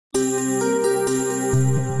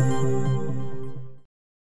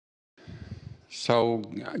So,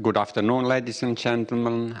 good afternoon, ladies and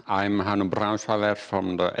gentlemen. I'm Hannu Braunschweiler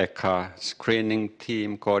from the ECHA screening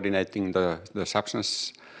team coordinating the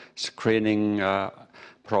substance screening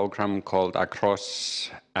program called ACROSS.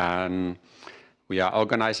 And we are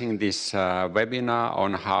organizing this webinar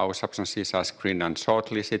on how substances are screened and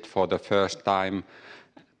shortlisted for the first time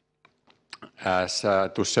as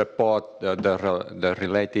to support the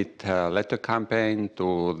related letter campaign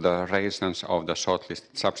to the registrants of the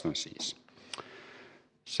shortlisted substances.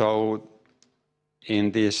 So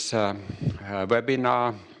in this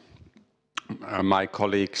webinar, my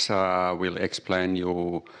colleagues will explain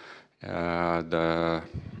you the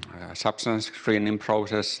substance screening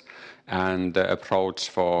process and the approach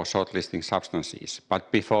for shortlisting substances. But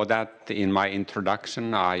before that, in my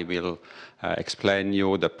introduction, I will explain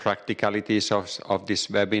you the practicalities of this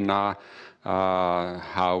webinar,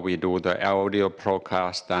 how we do the audio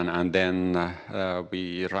broadcast, and then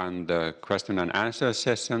we run the question and answer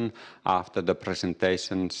session. After the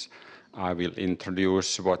presentations, I will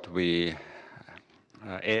introduce what we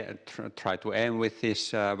try to aim with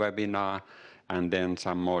this webinar, and then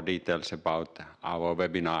some more details about our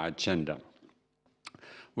webinar agenda.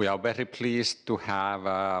 We are very pleased to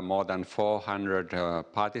have more than 400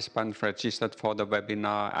 participants registered for the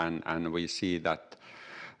webinar, and we see that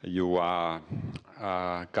you are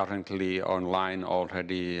currently online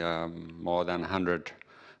already, more than 100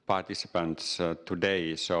 participants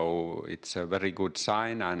today. So it's a very good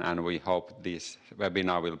sign, and we hope this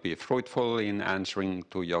webinar will be fruitful in answering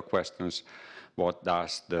to your questions. What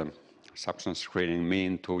does the substance screening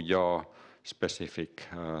mean to your specific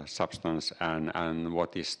substance, and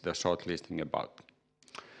what is the shortlisting about?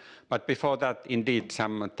 But before that, indeed,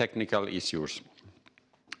 some technical issues.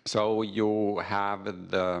 So you have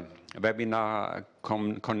the webinar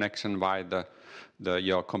connection via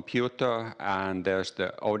your computer, and there's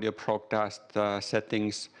the audio broadcast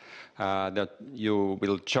settings that you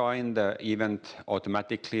will join the event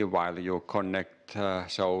automatically while you connect.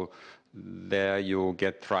 So there you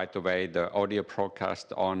get right away the audio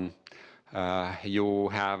broadcast on. You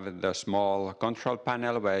have the small control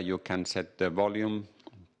panel where you can set the volume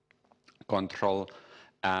control,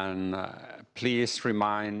 and please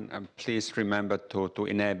remember to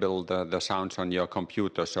enable the sounds on your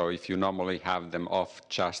computer. So if you normally have them off,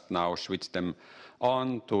 just now switch them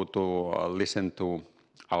on to listen to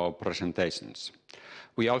our presentations.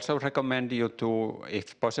 We also recommend you to,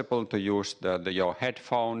 if possible, to use your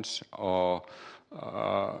headphones or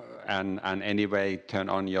and anyway turn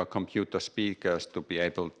on your computer speakers to be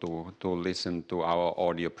able to listen to our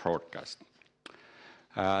audio broadcast.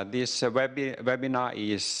 This webinar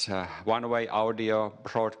is one-way audio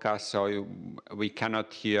broadcast, so we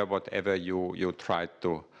cannot hear whatever you try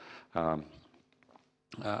to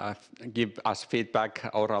give us feedback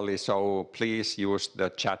orally, so please use the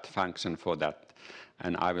chat function for that,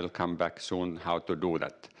 and I will come back soon how to do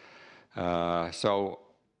that. So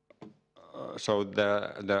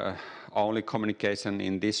the only communication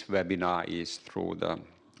in this webinar is through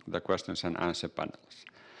the questions and answer panels.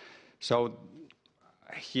 So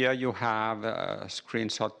here you have a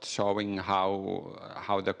screenshot showing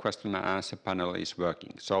how the question and answer panel is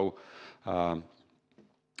working. So on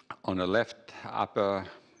the left upper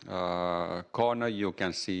corner, you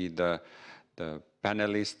can see the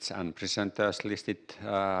panelists and presenters listed,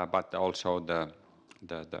 but also the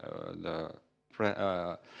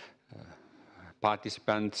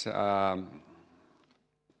participants are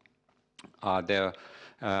there.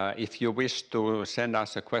 If you wish to send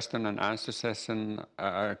us a question and answer session,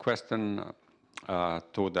 to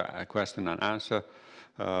the question and answer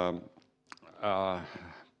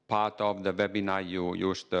part of the webinar, you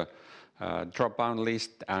use the drop-down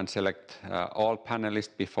list and select all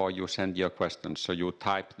panelists before you send your questions. So you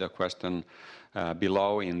type the question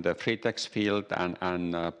below in the free text field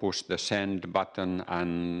and push the send button,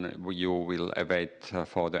 and you will await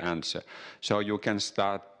for the answer. So you can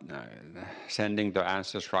start sending the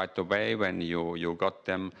answers right away when you got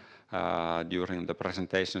them during the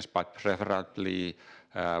presentations, but preferably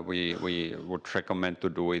we would recommend to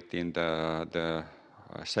do it in the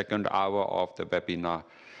second hour of the webinar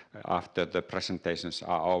after the presentations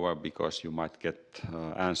are over, because you might get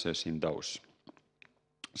answers in those.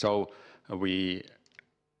 So we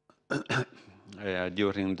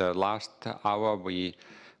during the last hour we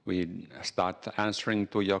start answering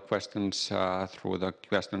to your questions through the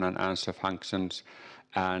question and answer functions,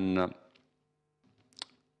 and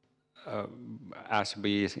as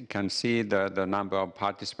we can see, the number of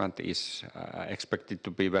participants is expected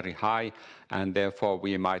to be very high, and therefore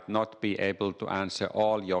we might not be able to answer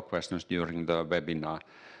all your questions during the webinar.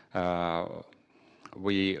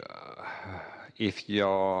 if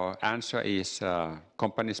your answer is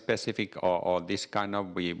company specific or this kind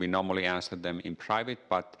of, we normally answer them in private,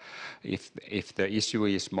 but if the issue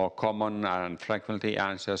is more common and frequently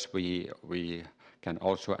answers, we can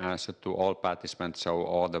also answer to all participants, so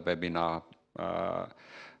all the webinar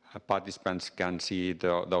participants can see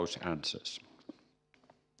those answers.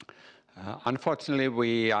 Unfortunately,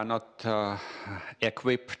 we are not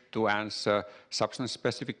equipped to answer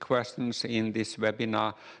substance-specific questions in this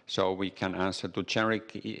webinar, so we can answer to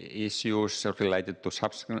generic issues related to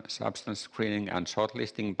substance screening and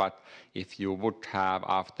shortlisting. But if you would have,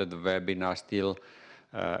 after the webinar, still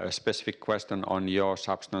a specific question on your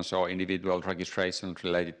substance or individual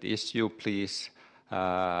registration-related issue, please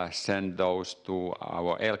send those to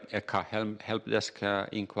our ECHA help desk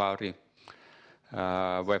inquiry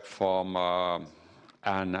web form,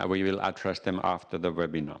 and we will address them after the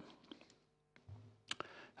webinar.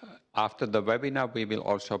 After the webinar, we will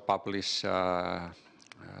also publish the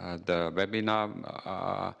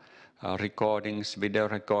webinar recordings, video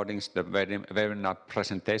recordings. The webinar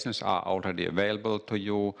presentations are already available to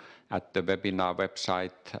you at the webinar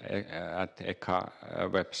website, at ECHA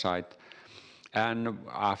website. And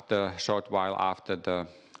after a short while after the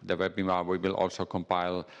webinar, we will also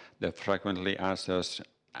compile the frequently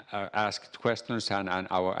asked questions and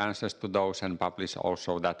our answers to those, and publish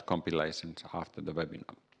also that compilations after the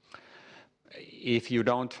webinar. If you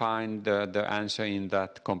don't find the answer in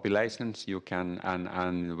that compilations, you can,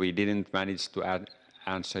 and we didn't manage to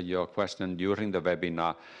answer your question during the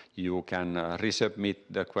webinar, you can resubmit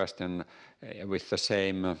the question with the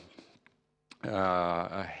same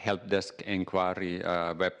help desk inquiry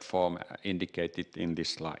web form indicated in this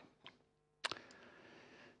slide.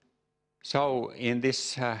 So in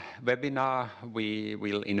this webinar, we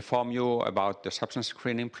will inform you about the substance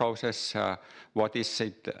screening process, what is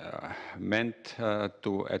it meant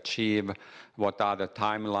to achieve, what are the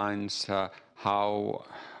timelines,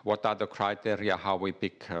 what are the criteria, how we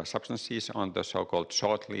pick substances on the so-called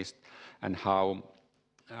shortlist, and how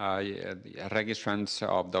registrants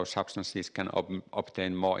of those substances can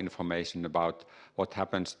obtain more information about what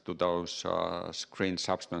happens to those screened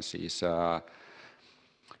substances.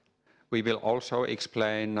 We will also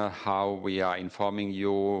explain how we are informing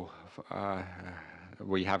you.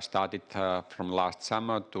 We have started from last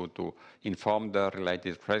summer to inform the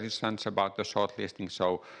related registrants about the shortlisting.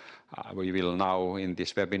 So we will now in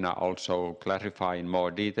this webinar also clarify in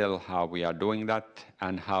more detail how we are doing that,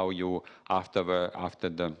 and how you, after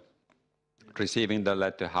the receiving the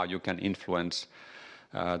letter, how you can influence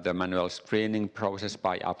the manual screening process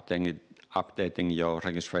by updating your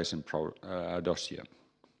registration dossier.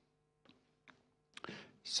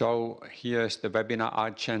 So here's the webinar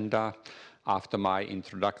agenda. After my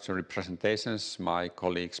introductory presentations, my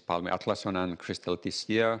colleagues Palmi Atlason and Crystal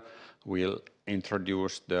Tissier will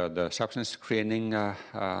introduce the substance screening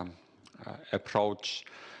approach.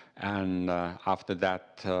 And after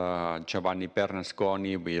that, Giovanni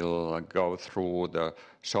Bernasconi will go through the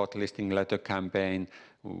shortlisting letter campaign,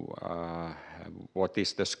 what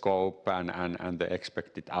is the scope and the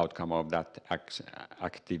expected outcome of that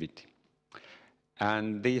activity.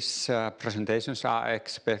 And these presentations are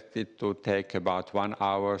expected to take about 1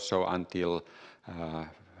 hour, so until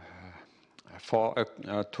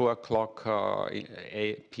 2 o'clock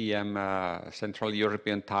p.m. Central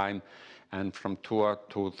European Time, and from 2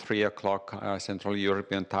 to 3 o'clock Central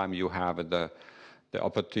European Time, you have the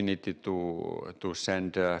opportunity to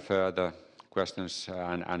send further questions,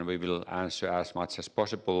 and we will answer as much as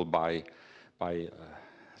possible by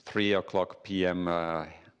 3 o'clock p.m.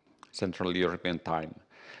 Central European Time.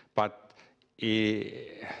 But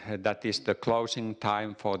that is the closing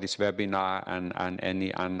time for this webinar, and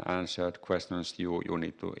any unanswered questions you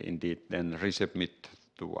need to indeed then resubmit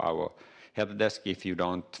to our help desk if you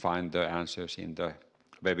don't find the answers in the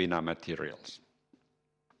webinar materials.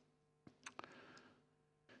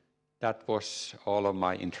 That was all of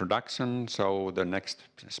my introduction. So the next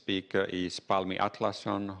speaker is Palmi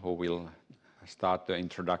Atlason, who will start the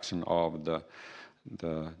introduction of the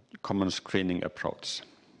common screening approach.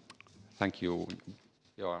 Thank you.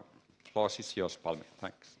 Your floor is yours, Palmi.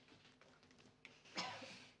 Thanks.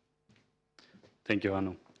 Thank you,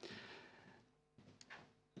 Anu.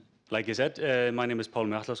 Like you said, my name is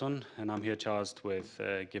Palmi Atlason, and I'm here charged with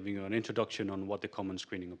giving you an introduction on what the common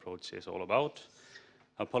screening approach is all about.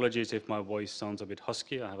 Apologies if my voice sounds a bit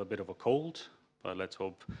husky. I have a bit of a cold, but let's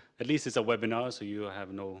hope at least it's a webinar, so you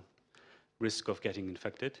have no risk of getting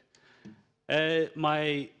infected.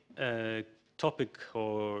 My topic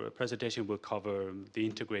or presentation will cover the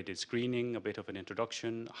integrated screening, a bit of an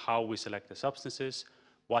introduction, how we select the substances,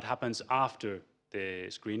 what happens after the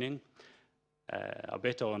screening, a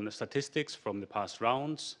bit on the statistics from the past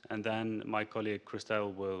rounds, and then my colleague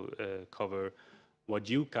Christelle will cover what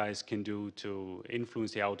you guys can do to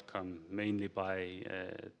influence the outcome, mainly by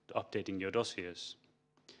updating your dossiers.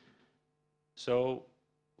 So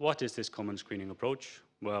what is this common screening approach?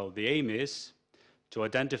 Well, the aim is to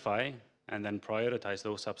identify and then prioritize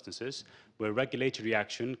those substances where regulatory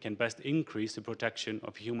action can best increase the protection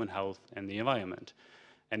of human health and the environment.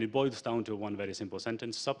 And it boils down to one very simple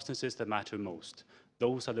sentence: substances that matter most.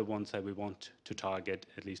 Those are the ones that we want to target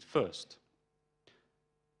at least first.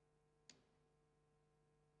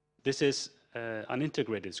 This is an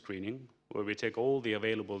integrated screening where we take all the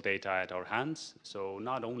available data at our hands, so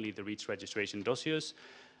not only the REACH registration dossiers,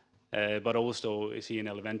 but also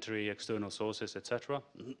ECHA inventory, external sources, etc.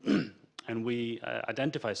 And we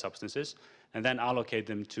identify substances and then allocate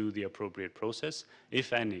them to the appropriate process,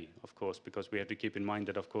 if any, of course, because we have to keep in mind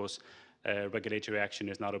that, of course, regulatory action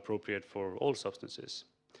is not appropriate for all substances.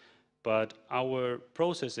 But our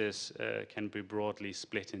processes can be broadly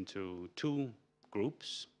split into two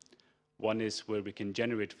groups. One is where we can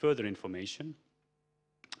generate further information,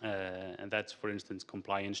 and that's, for instance,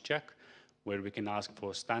 compliance check, where we can ask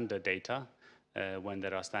for standard data when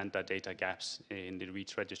there are standard data gaps in the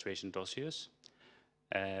REACH registration dossiers.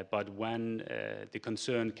 But when the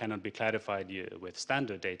concern cannot be clarified with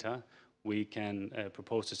standard data, we can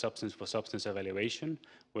propose a substance for substance evaluation,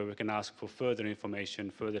 where we can ask for further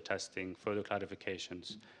information, further testing, further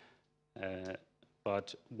clarifications.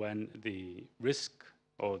 But when the risk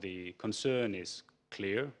or the concern is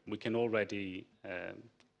clear, we can already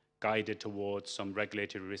guide it towards some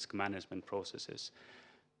regulatory risk management processes.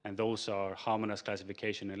 And those are harmonized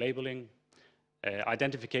classification and labeling,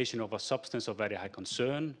 identification of a substance of very high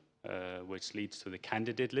concern, which leads to the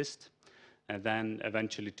candidate list, and then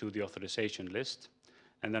eventually to the authorization list,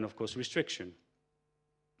 and then, of course, restriction.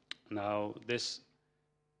 Now, this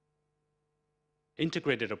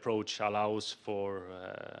integrated approach allows for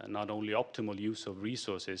not only optimal use of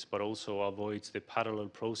resources, but also avoids the parallel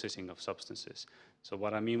processing of substances. So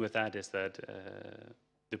what I mean with that is that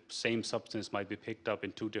the same substance might be picked up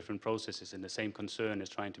in two different processes, and the same concern is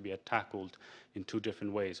trying to be tackled in two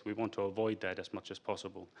different ways. We want to avoid that as much as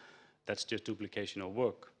possible. That's just duplication of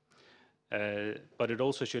work. But it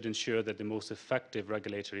also should ensure that the most effective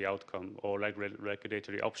regulatory outcome or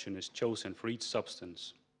regulatory option is chosen for each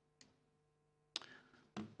substance.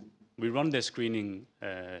 We run this screening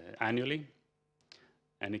annually,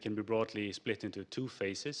 and it can be broadly split into two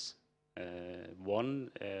phases. One,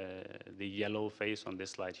 the yellow phase on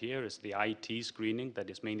this slide here, is the IT screening that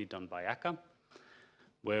is mainly done by ECHA,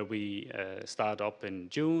 where we start up in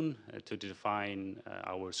June to define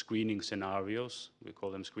our screening scenarios. We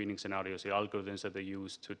call them screening scenarios, the algorithms that they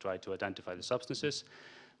use to try to identify the substances.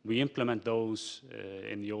 We implement those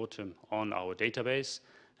in the autumn on our database,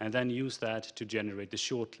 and then use that to generate the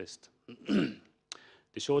shortlist.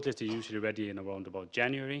 The shortlist is usually ready in around about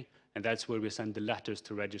January, and that's where we send the letters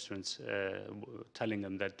to registrants telling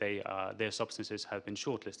them that their substances have been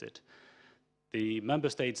shortlisted. The member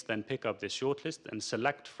states then pick up this shortlist and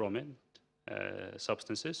select from it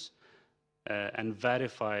substances and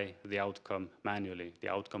verify the outcome manually, the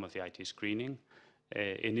outcome of the IT screening,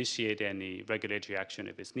 initiate any regulatory action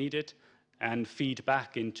if it's needed, and feed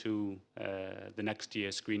back into the next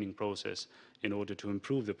year's screening process in order to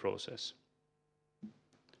improve the process.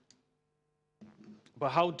 But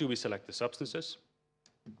how do we select the substances?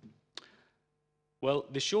 Well,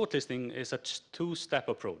 the shortlisting is a two-step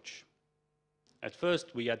approach. At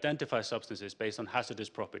first, we identify substances based on hazardous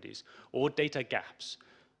properties or data gaps.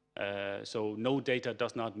 So no data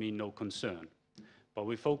does not mean no concern. But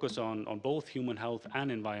we focus on both human health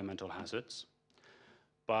and environmental hazards.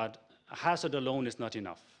 But a hazard alone is not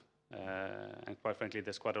enough. And quite frankly,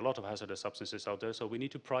 there's quite a lot of hazardous substances out there, so we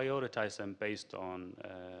need to prioritize them based on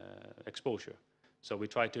exposure. So we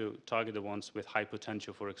try to target the ones with high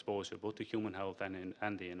potential for exposure, both to human health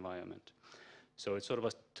and the environment. So it's sort of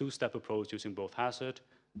a two-step approach using both hazard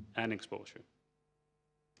and exposure.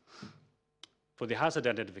 For the hazard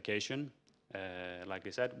identification, like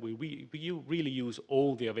I said, we really use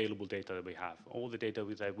all the available data that we have, all the data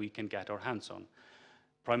that we can get our hands on.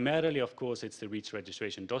 Primarily, of course, it's the REACH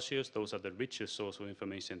registration dossiers. Those are the richest source of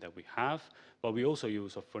information that we have. But we also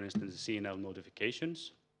use, for instance, the CNL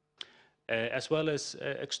notifications, as well as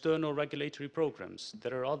external regulatory programs.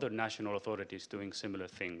 There are other national authorities doing similar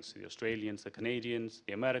things. The Australians, the Canadians,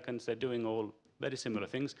 the Americans, they're doing all very similar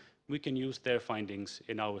things. We can use their findings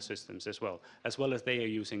in our systems as well as they are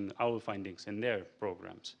using our findings in their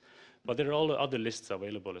programs. But there are all other lists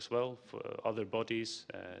available as well for other bodies,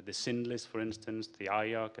 the SIN list, for instance, the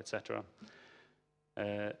IARC, etc.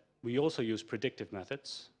 We also use predictive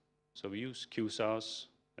methods. So we use QSARs,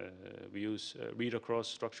 we use read across,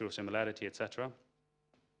 structural similarity, etc.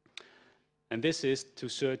 And this is to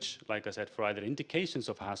search, like I said, for either indications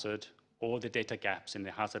of hazard or the data gaps in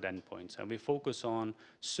the hazard endpoints. And we focus on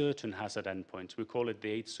certain hazard endpoints. We call it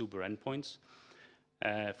the 8 super endpoints.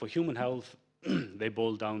 For human health, they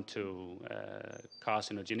boil down to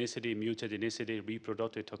carcinogenicity, mutagenicity,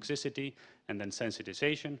 reproductive toxicity, and then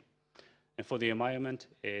sensitization. And for the environment,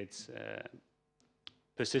 it's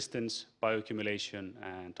persistence, bioaccumulation,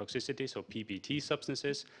 and toxicity, so PBT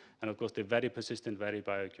substances, and of course the very persistent, very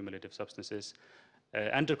bioaccumulative substances.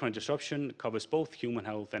 Endocrine disruption covers both human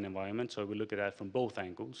health and environment, so we look at that from both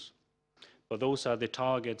angles. But those are the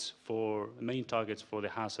targets main targets for the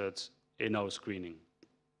hazards in our screening.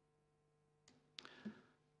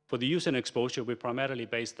 For the use and exposure, we primarily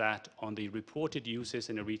base that on the reported uses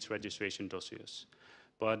in the REACH registration dossiers.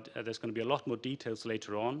 But there's going to be a lot more details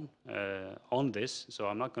later on this, so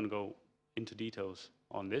I'm not going to go into details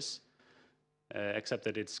on this, except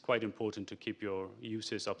that it's quite important to keep your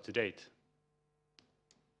uses up to date.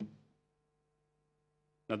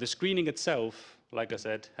 Now, the screening itself, like I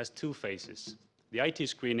said, has 2 phases. The IT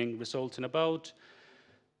screening results in about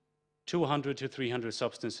 200 to 300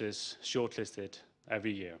 substances shortlisted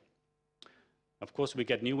every year. Of course, we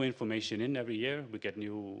get new information in every year. We get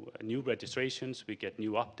new registrations. We get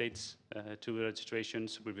new updates to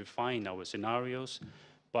registrations. We refine our scenarios.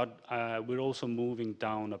 But we're also moving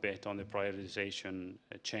down a bit on the prioritization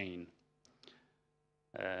chain.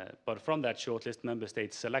 But from that shortlist, member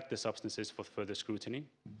states select the substances for further scrutiny.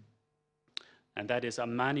 And that is a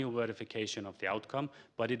manual verification of the outcome,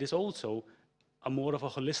 but it is also more of a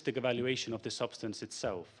holistic evaluation of the substance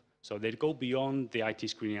itself. So they go beyond the IT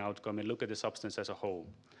screening outcome and look at the substance as a whole.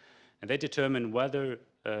 And they determine whether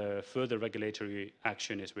further regulatory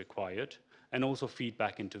action is required, and also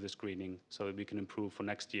feedback into the screening so that we can improve for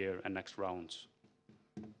next year and next rounds.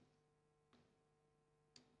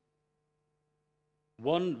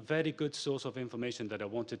 One very good source of information that I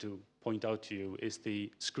wanted to point out to you is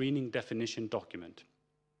the screening definition document.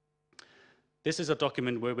 This is a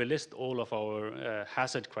document where we list all of our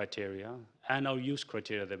hazard criteria and our use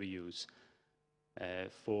criteria that we use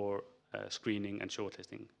for screening and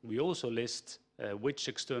shortlisting. We also list which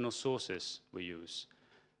external sources we use.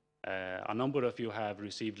 A number of you have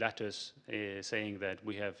received letters saying that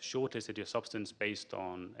we have shortlisted your substance based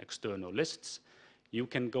on external lists. You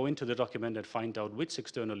can go into the document and find out which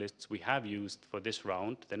external lists we have used for this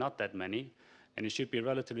round. They're not that many, and it should be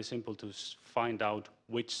relatively simple to find out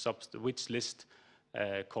which list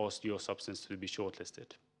caused your substance to be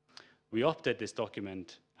shortlisted. We update this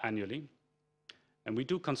document annually, and we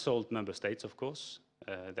do consult member states, of course.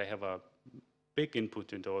 They have a big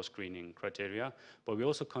input into our screening criteria, but we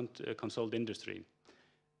also consult industry.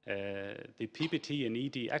 The PBT and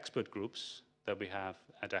ED expert groups that we have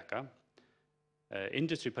at ECHA,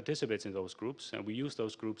 industry participates in those groups, and we use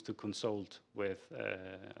those groups to consult with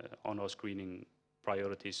on our screening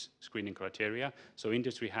priorities, screening criteria. So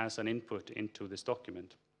industry has an input into this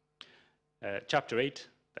document. Chapter 8,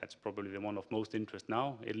 that's probably the one of most interest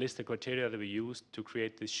now. It lists the criteria that we used to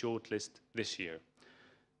create this shortlist this year.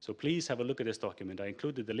 So please have a look at this document. I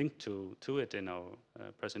included the link to it in our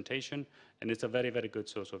presentation, and it's a very, very good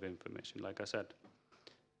source of information, like I said.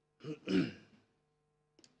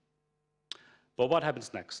 But what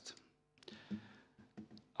happens next?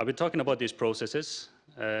 I've been talking about these processes.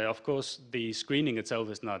 Of course, the screening itself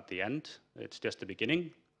is not the end. It's just the beginning.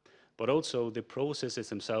 But also, the processes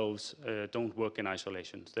themselves don't work in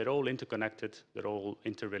isolation. They're all interconnected. They're all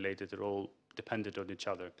interrelated. They're all dependent on each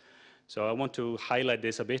other. So I want to highlight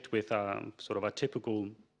this a bit with sort of a typical,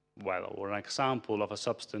 or an example of a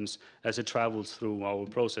substance as it travels through our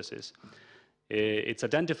processes. It's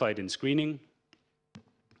identified in screening.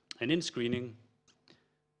 And in screening,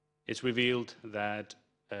 it's revealed that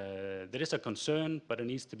there is a concern, but it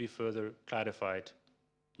needs to be further clarified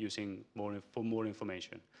for more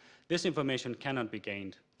information. This information cannot be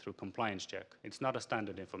gained through compliance check. It's not a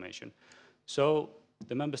standard information. So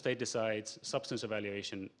the member state decides substance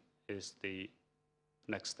evaluation is the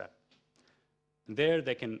next step. And there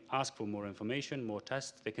they can ask for more information, more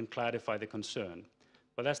tests. They can clarify the concern.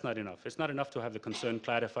 But that's not enough. It's not enough to have the concern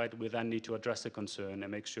clarified. We then need to address the concern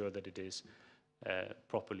and make sure that it is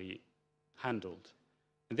properly handled.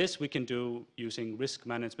 And this we can do using risk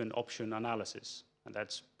management option analysis. And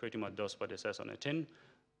that's pretty much does what it says on the tin.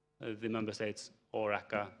 The member states or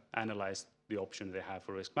ECHA analyze the option they have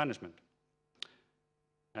for risk management.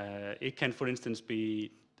 It can, for instance,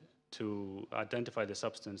 be to identify the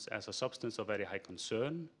substance as a substance of very high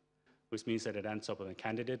concern, which means that it ends up on a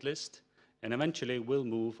candidate list. And eventually we'll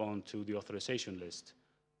move on to the authorization list,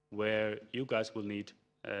 where you guys will need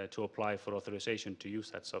to apply for authorization to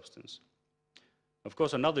use that substance. Of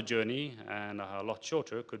course, another journey, and a lot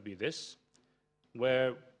shorter, could be this,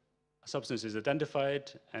 where a substance is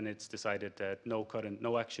identified and it's decided that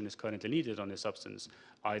no action is currently needed on the substance.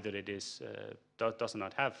 Either it does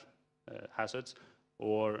not have hazards,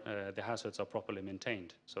 or the hazards are properly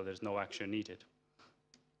maintained, so there's no action needed.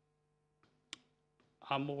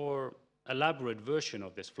 A more elaborate version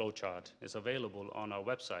of this flowchart is available on our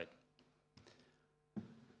website.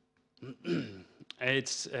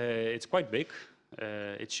 It's quite big.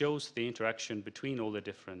 It shows the interaction between all the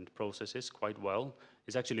different processes quite well.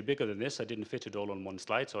 It's actually bigger than this. I didn't fit it all on one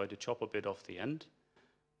slide, so I had to chop a bit off the end.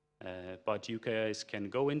 But you guys can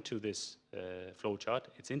go into this flowchart.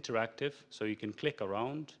 It's interactive, so you can click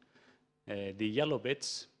around. The yellow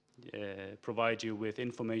bits provide you with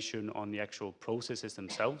information on the actual processes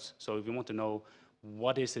themselves. So if you want to know,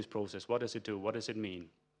 what is this process? What does it do? What does it mean?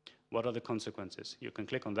 What are the consequences? You can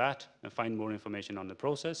click on that and find more information on the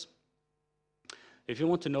process. If you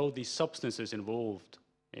want to know the substances involved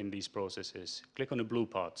in these processes, click on the blue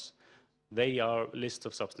parts. They are lists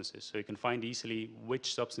of substances, so you can find easily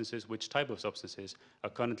which substances, which type of substances are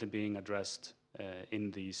currently being addressed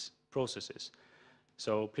in these processes.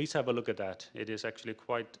 So please have a look at that. It is actually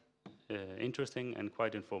quite interesting and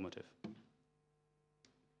quite informative.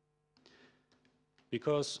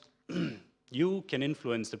 Because you can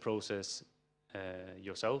influence the process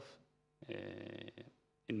yourself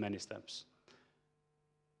in many steps.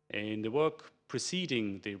 In the work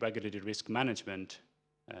preceding the regulated risk management,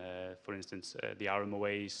 for instance, the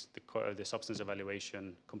RMOAs, the substance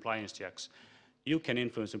evaluation, compliance checks, you can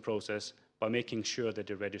influence the process by making sure that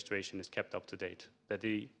the registration is kept up to date, that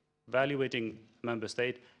the evaluating member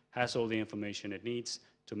state has all the information it needs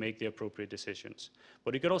to make the appropriate decisions.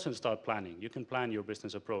 But you can also start planning. You can plan your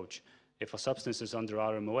business approach. If a substance is under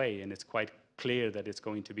RMOA and it's quite clear that it's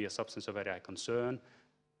going to be a substance of very high concern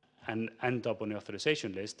and end up on the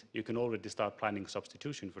authorization list, you can already start planning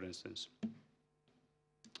substitution, for instance.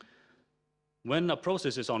 When a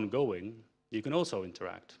process is ongoing, you can also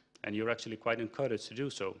interact, and you're actually quite encouraged to do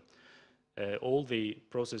so. All the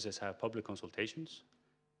processes have public consultations,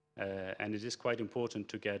 and it is quite important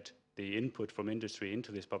to get the input from industry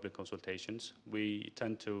into these public consultations. We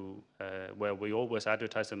tend to, well, we always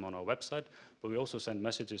advertise them on our website, but we also send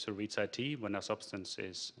messages to Reach IT when a substance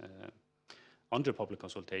is under public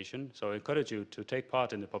consultation. So I encourage you to take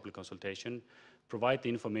part in the public consultation, provide the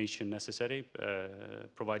information necessary,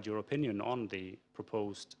 provide your opinion on the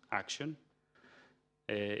proposed action.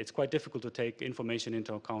 It's quite difficult to take information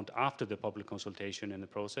into account after the public consultation in the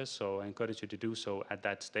process, so I encourage you to do so at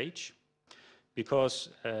that stage, because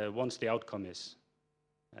once the outcome is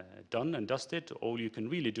done and dusted, all you can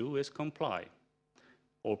really do is comply,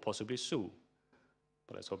 or possibly sue.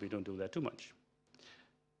 But let's hope you don't do that too much.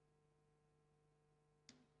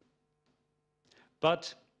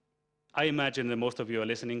 But I imagine that most of you are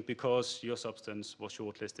listening because your substance was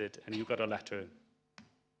shortlisted and you got a letter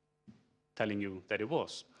telling you that it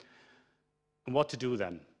was. And what to do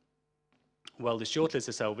then? Well, the shortlist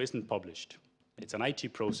itself isn't published. It's an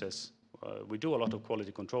IT process. We do a lot of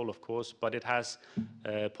quality control, of course, but it has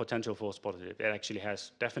potential false positives. It actually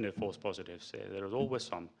has definite false positives. There is always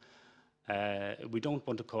some. We don't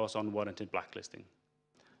want to cause unwarranted blacklisting.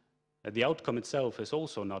 The outcome itself is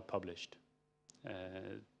also not published.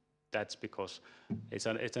 That's because it's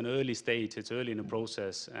an early stage, it's early in the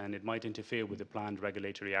process, and it might interfere with the planned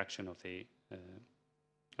regulatory action of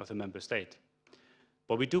the member state.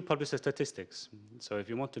 But we do publish the statistics. So if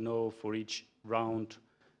you want to know for each round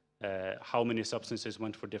how many substances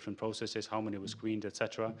went for different processes, how many were screened,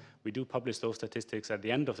 etc., we do publish those statistics at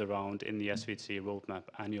the end of the round in the SVC Roadmap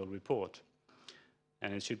annual report.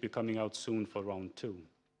 And it should be coming out soon for round 2.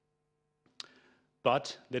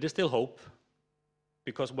 But there is still hope,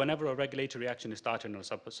 because whenever a regulatory action is started on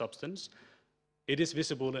a substance, it is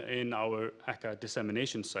visible in our ECHA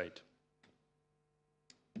dissemination site.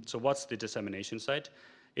 So what's the dissemination site?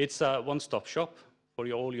 It's a one-stop shop for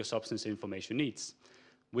all your substance information needs.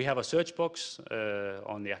 We have a search box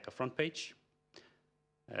on the ECHA front page,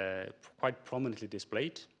 quite prominently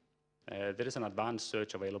displayed. There is an advanced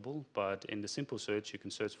search available, but in the simple search, you can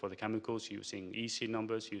search for the chemicals using EC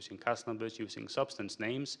numbers, using CAS numbers, using substance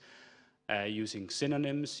names, using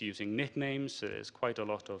synonyms, using nicknames. There's quite a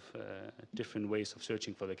lot of different ways of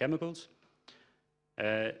searching for the chemicals.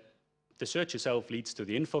 The search itself leads to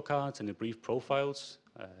the info cards and the brief profiles.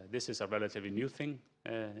 This is a relatively new thing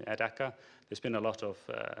at ECHA. There's been a lot of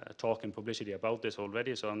talk and publicity about this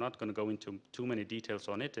already, so I'm not going to go into too many details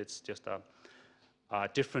on it. It's just a a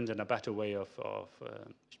different and a better way of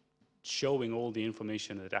showing all the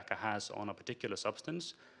information that ECHA has on a particular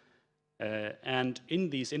substance. And in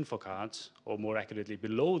these info cards, or more accurately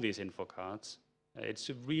below these info cards, it's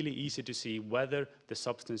really easy to see whether the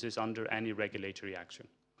substance is under any regulatory action.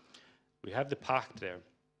 We have the PACT there,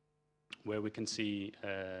 where we can see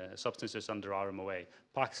substances under RMOA.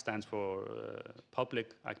 PACT stands for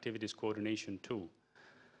Public Activities Coordination Tool.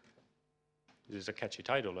 This is a catchy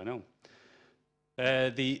title, I know.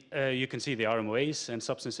 You can see the RMOAs and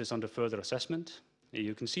substances under further assessment.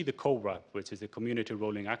 You can see the CORAP, which is the Community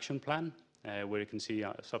Rolling Action Plan, where you can see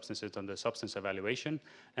substances under substance evaluation,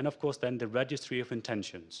 and of course then the Registry of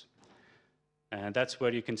Intentions. And that's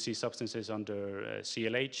where you can see substances under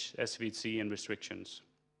CLH, SVC, and restrictions.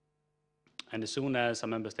 And as soon as a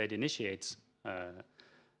member state initiates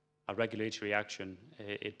a regulatory action,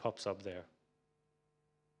 it pops up there.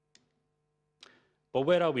 But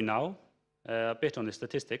where are we now? A bit on the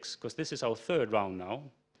statistics, because this is our third round now.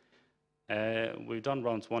 We've done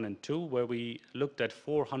rounds 1 and 2, where we looked at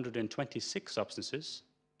 426 substances,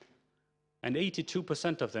 and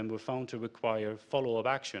 82% of them were found to require follow-up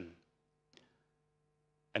action.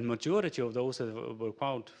 And majority of those that were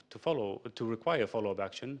found to require follow-up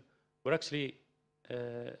action were actually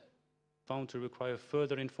found to require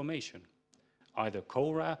further information, either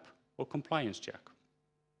CORAP or compliance check.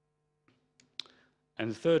 And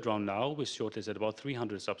the third round now, we shortlisted about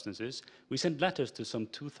 300 substances. We sent letters to some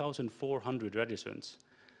 2,400 registrants.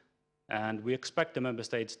 And we expect the member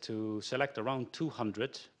states to select around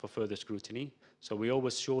 200 for further scrutiny. So we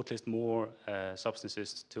always shortlist more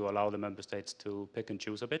substances to allow the member states to pick and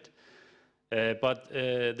choose a bit. But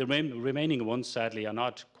the remaining ones, sadly, are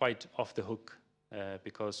not quite off the hook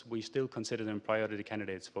because we still consider them priority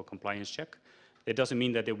candidates for compliance check. It doesn't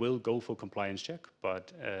mean that they will go for compliance check,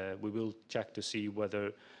 but we will check to see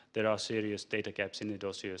whether there are serious data gaps in the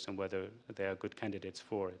dossiers and whether they are good candidates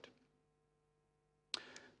for it.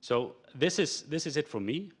 So this is it from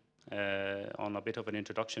me on a bit of an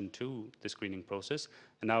introduction to the screening process.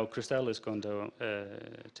 And now Christelle is going to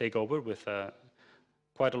take over with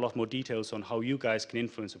quite a lot more details on how you guys can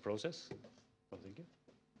influence the process. So thank you.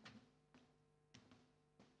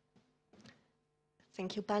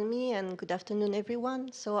 Thank you, Palmi, and good afternoon,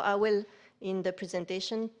 everyone. So I will, in the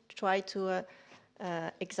presentation, try to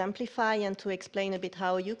exemplify and to explain a bit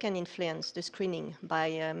how you can influence the screening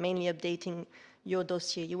by mainly updating your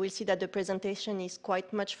dossier. You will see that the presentation is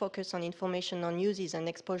quite much focused on information on uses and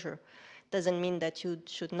exposure. Doesn't mean that you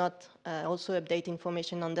should not also update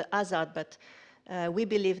information on the hazard, but we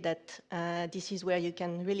believe that this is where you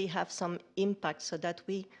can really have some impact so that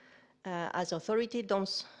we as authority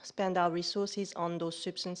don't spend our resources on those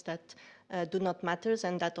substances that do not matter,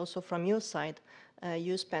 and that also from your side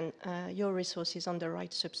you spend your resources on the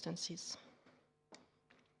right substances.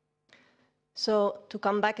 So to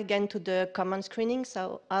come back again to the common screening,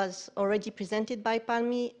 so as already presented by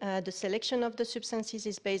Palmi, the selection of the substances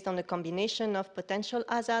is based on a combination of potential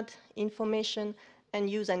hazard information and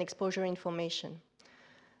use and exposure information.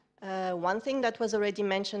 One thing that was already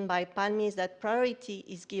mentioned by Palmi is that priority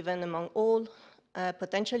is given among all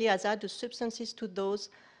potentially hazardous substances to those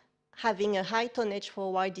having a high tonnage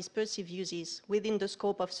for wide dispersive uses within the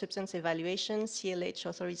scope of substance evaluation, CLH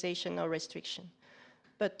authorization or restriction.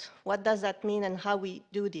 But what does that mean and how we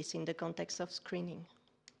do this in the context of screening?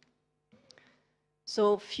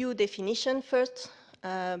 So few definitions first,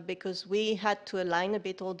 because we had to align a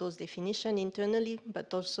bit all those definitions internally,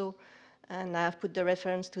 but also, and I have put the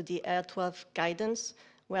reference to the R12 guidance,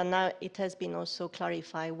 where now it has been also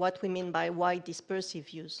clarified what we mean by wide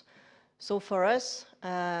dispersive use. So for us,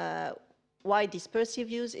 wide dispersive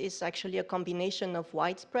use is actually a combination of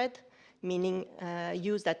widespread, meaning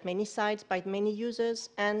used at many sites by many users,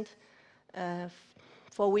 and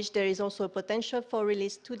for which there is also a potential for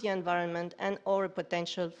release to the environment and or a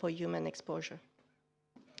potential for human exposure.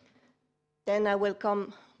 Then I will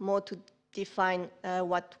come more to define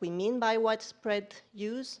what we mean by widespread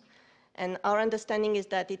use. And our understanding is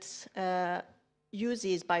that it's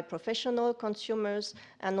uses by professional consumers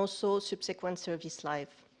and also subsequent service life,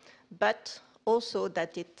 but also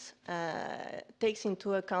that it takes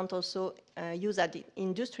into account also use at the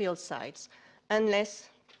industrial sites, unless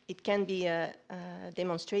it can be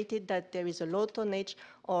demonstrated that there is a low tonnage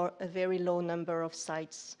or a very low number of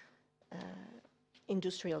sites,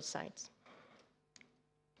 industrial sites.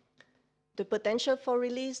 The potential for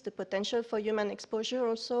release, the potential for human exposure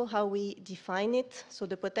also, how we define it. So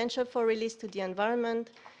the potential for release to the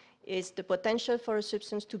environment is the potential for a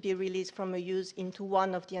substance to be released from a use into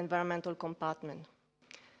one of the environmental compartments.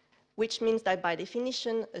 which means that by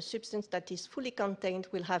definition, a substance that is fully contained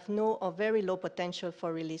will have no or very low potential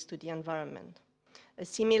for release to the environment. A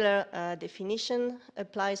similar definition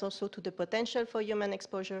applies also to the potential for human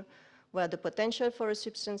exposure, where the potential for a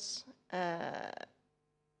substance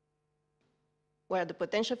where the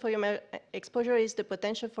potential for human exposure is the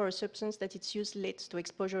potential for a substance that its use leads to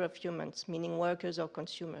exposure of humans, meaning workers or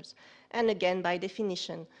consumers. And again, by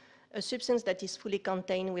definition, a substance that is fully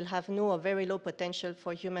contained will have no or very low potential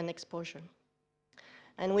for human exposure.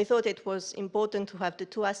 And we thought it was important to have the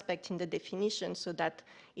two aspects in the definition so that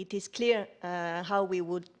it is clear how we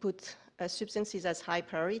would put substances as high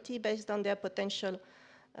priority based on their potential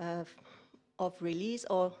of release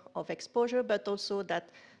or of exposure, but also that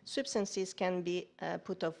substances can be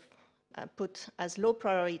put as low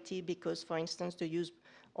priority because, for instance, the use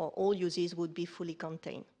or all uses would be fully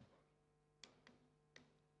contained.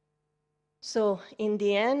 So in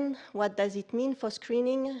the end, what does it mean for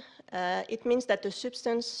screening? It means that a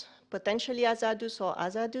substance potentially hazardous or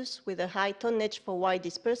hazardous with a high tonnage for wide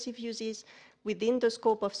dispersive uses within the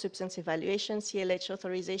scope of substance evaluation, CLH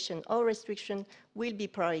authorization or restriction will be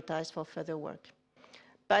prioritized for further work.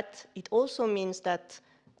 But it also means that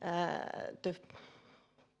the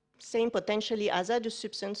same potentially hazardous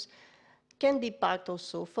substance can be parked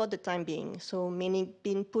also for the time being, so meaning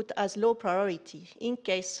being put as low priority in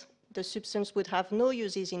case the substance would have no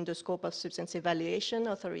uses in the scope of substance evaluation,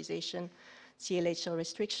 authorization, CLH or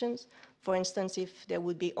restrictions. For instance, if there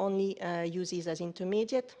would be only uses as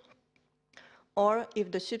intermediate, or if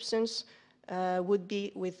the substance would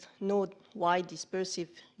be with no wide dispersive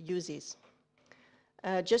uses.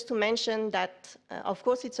 Just to mention that, of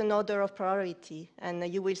course, it's an order of priority, and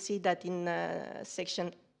you will see that in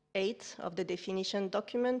section 8 of the definition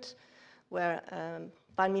document, where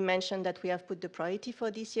Palmi mentioned that we have put the priority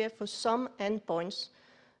for this year. For some endpoints,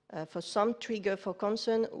 for some trigger for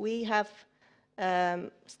concern, we have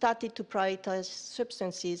started to prioritize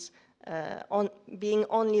substances on being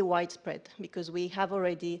only widespread, because we have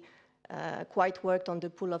already quite worked on the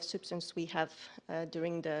pool of substance we have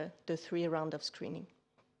during the 3 rounds of screening.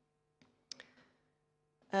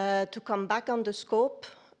 To come back on the scope,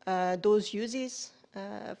 those uses,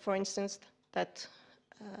 for instance, that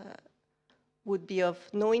would be of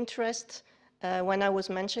no interest. When I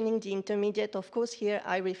was mentioning the intermediate, of course, here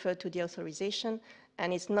I refer to the authorization,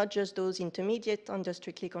 and it's not just those intermediate under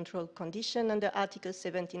strictly controlled condition under Articles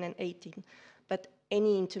 17 and 18, but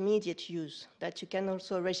any intermediate use that you can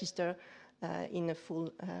also register in a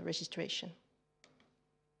full registration.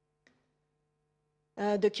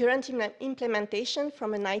 The current implementation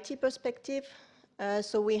from an IT perspective,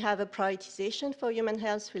 so we have a prioritization for human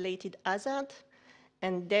health related hazard,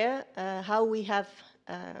 and there how we have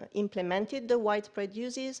implemented the widespread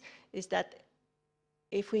uses is that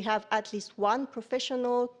if we have at least one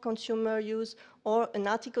professional consumer use or an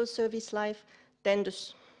article service life, then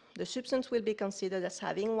the substance will be considered as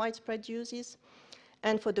having widespread uses.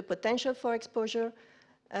 And for the potential for exposure,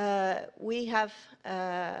 we have,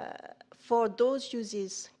 for those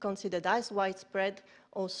uses considered as widespread,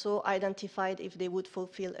 also identified if they would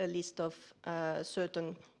fulfill a list of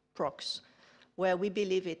certain procs, where we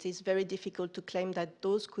believe it is very difficult to claim that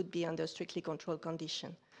those could be under strictly controlled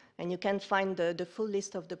condition. And you can find the full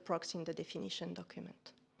list of the procs in the definition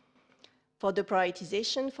document. For the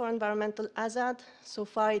prioritization for environmental hazard, so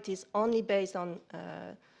far it is only based on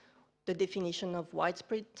the definition of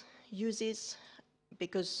widespread uses,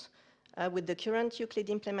 because with the current Euclid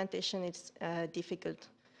implementation, it's difficult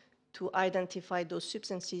to identify those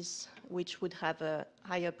substances which would have a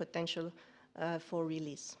higher potential for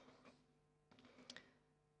release.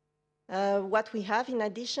 What we have in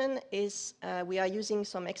addition is we are using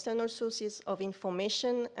some external sources of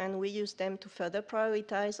information, and we use them to further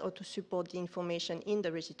prioritize or to support the information in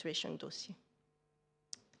the registration dossier.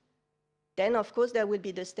 Then, of course, there will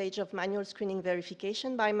be the stage of manual screening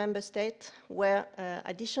verification by member state, where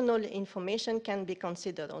additional information can be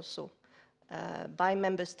considered also by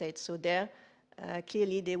member states. So there,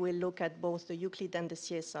 clearly, they will look at both the Euclid and the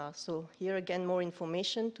CSR. So here again, more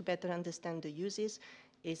information to better understand the uses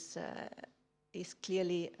is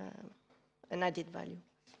clearly an added value.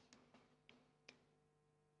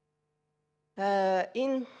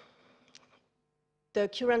 In the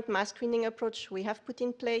current mass screening approach we have put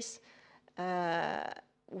in place,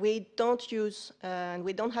 we don't use and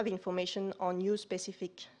we don't have information on use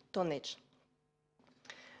specific tonnage,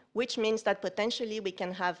 which means that potentially we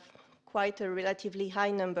can have quite a relatively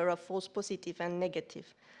high number of false positive and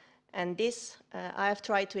negative. And this, I have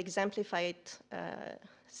tried to exemplify it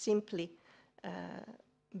simply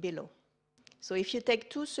below. So if you take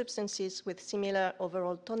two substances with similar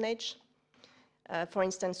overall tonnage, for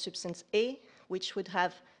instance, substance A, which would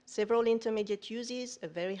have several intermediate uses, a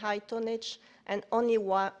very high tonnage, and only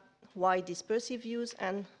wide dispersive use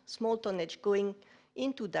and small tonnage going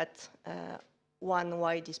into that one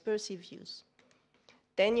wide dispersive use.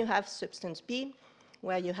 Then you have substance B,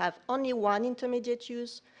 where you have only one intermediate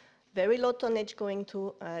use, very low tonnage going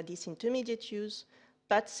to this intermediate use,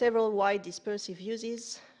 but several wide dispersive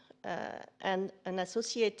uses and an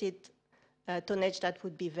associated tonnage that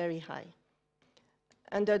would be very high.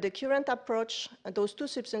 Under the current approach, those two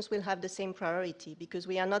substances will have the same priority because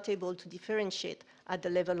we are not able to differentiate at the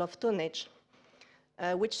level of tonnage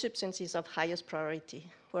which substance is of highest priority,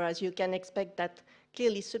 whereas you can expect that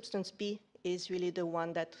clearly substance B is really the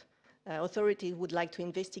one that authority would like to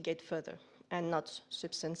investigate further and not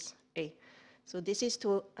substance A. So this is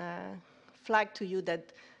to flag to you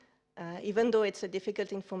that even though it's a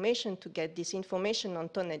difficult information to get, this information on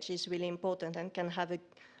tonnage is really important and can have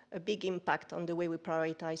a big impact on the way we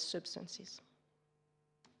prioritize substances.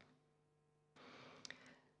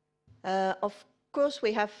 Of course,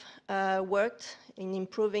 we have worked in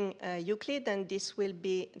improving Euclid, and this will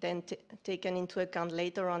be then taken into account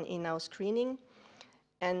later on in our screening.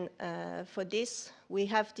 And for this, we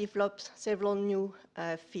have developed several new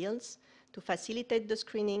fields to facilitate the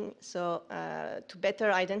screening, so to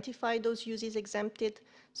better identify those uses exempted,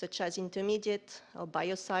 such as intermediate or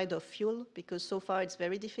biocide or fuel, because so far it's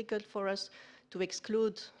very difficult for us to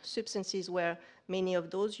exclude substances where many of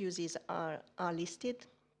those uses are listed.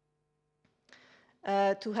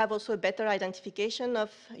 To have also a better identification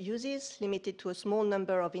of uses limited to a small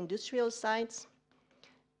number of industrial sites,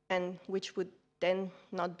 and which would then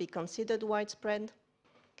not be considered widespread.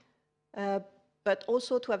 But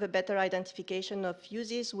also to have a better identification of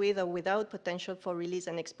uses with or without potential for release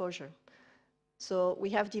and exposure. So we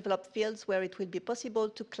have developed fields where it will be possible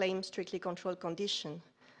to claim strictly controlled condition,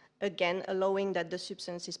 again, allowing that the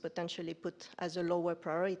substance is potentially put as a lower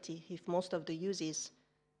priority if most of the uses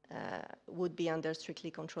would be under strictly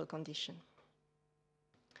controlled condition.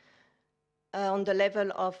 On the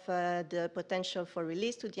level of the potential for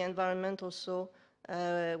release to the environment also,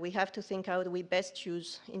 we have to think how do we best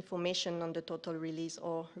use information on the total release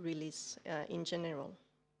or release in general.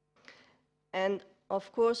 And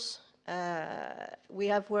of course, we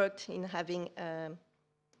have worked in having a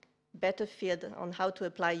better field on how to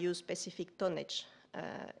apply use-specific tonnage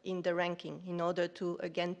in the ranking in order to,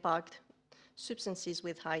 again, park substances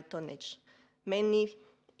with high tonnage, mainly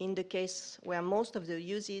in the case where most of the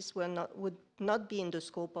uses would not be in the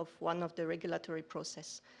scope of one of the regulatory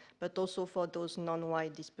process, but also for those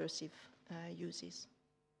non-wide dispersive uses.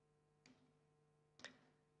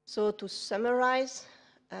 So to summarize,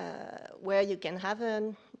 where you can have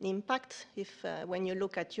an impact if when you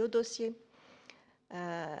look at your dossier,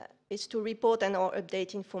 is to report and or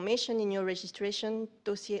update information in your registration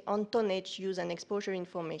dossier on tonnage, use and exposure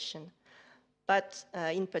information. But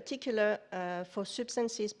in particular, for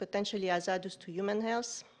substances potentially hazardous to human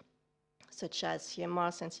health, such as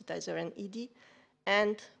CMR, sensitizer, and ED,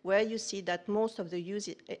 and where you see that most of the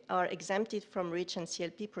uses are exempted from REACH and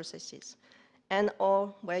CLP processes, and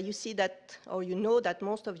or where you see that, or you know that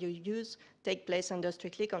most of your use take place under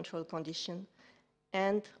strictly controlled condition,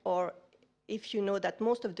 and or if you know that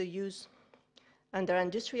most of the use under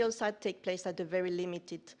industrial side take place at a very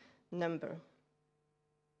limited number.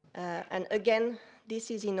 And again,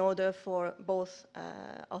 this is in order for both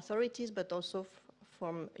authorities, but also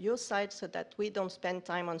from your side, so that we don't spend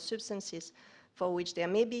time on substances for which there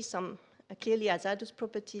may be some clearly hazardous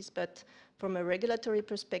properties, but from a regulatory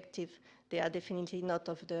perspective, they are definitely not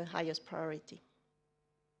of the highest priority.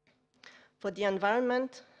 For the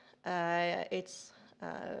environment, it's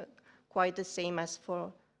quite the same as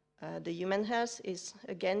for the human health, is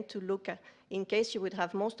again to look at, in case you would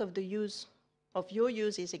have most of the use of your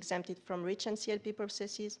use is exempted from REACH and CLP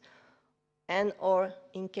processes, and or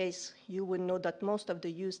in case you would know that most of the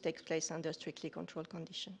use takes place under strictly controlled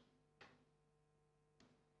condition.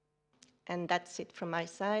 And that's it from my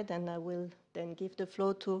side, and I will then give the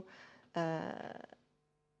floor to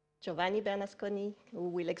Giovanni Bernasconi, who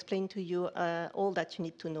will explain to you all that you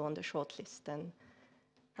need to know on the shortlist and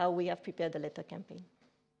how we have prepared the letter campaign.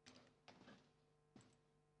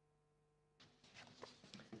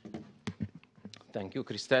 Thank you,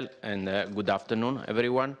 Christelle, and good afternoon,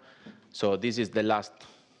 everyone. So this is the last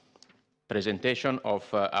presentation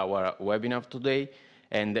of our webinar today,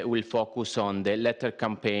 and we'll focus on the letter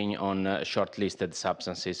campaign on shortlisted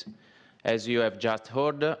substances. As you have just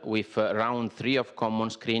heard, with round 3 of common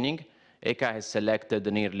screening, ECHA has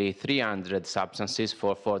selected nearly 300 substances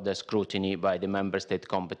for further scrutiny by the member state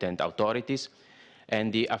competent authorities.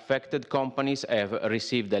 and the affected companies have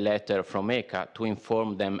received a letter from ECHA to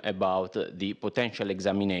inform them about the potential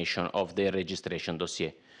examination of their registration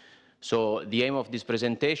dossier. So the aim of this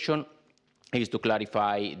presentation is to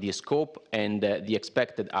clarify the scope and the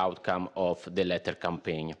expected outcome of the letter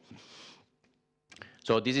campaign.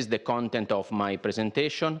 So this is the content of my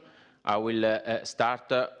presentation. I will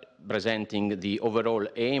start presenting the overall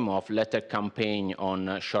aim of letter campaign on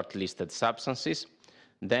shortlisted substances.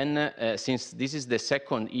 Then, since this is the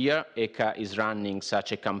second year ECHA is running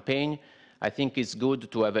such a campaign, I think it's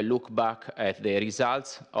good to have a look back at the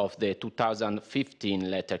results of the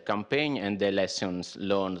 2015 letter campaign and the lessons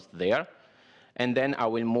learned there. And then I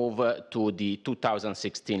will move to the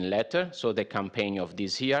 2016 letter, so the campaign of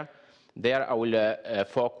this year. There I will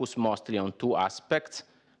focus mostly on two aspects.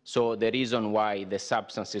 So the reason why the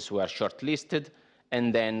substances were shortlisted,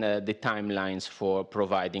 and then the timelines for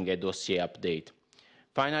providing a dossier update.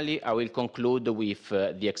 Finally, I will conclude with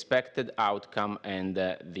the expected outcome and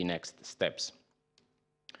the next steps.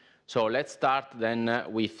 So let's start then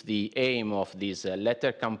with the aim of this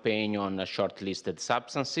letter campaign on shortlisted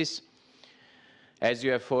substances. As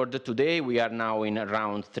you have heard today, we are now in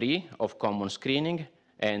round 3 of common screening,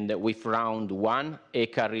 and with round 1,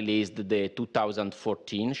 ECHA released the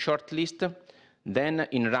 2014 shortlist. Then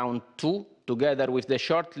in round 2, together with the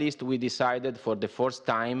shortlist, we decided for the first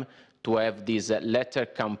time to have this letter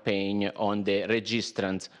campaign on the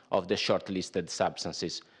registrants of the shortlisted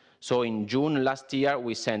substances. So in June last year,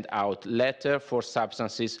 we sent out letter for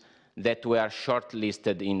substances that were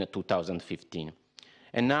shortlisted in 2015.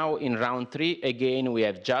 And now in round 3, again, we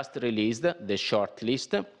have just released the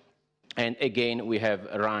shortlist. And again, we have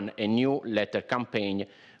run a new letter campaign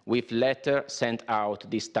with letter sent out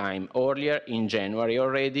this time earlier in January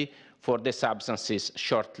already for the substances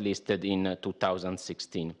shortlisted in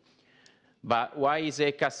 2016. But why is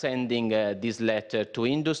ECHA sending this letter to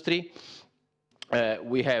industry?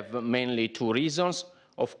 We have mainly two reasons.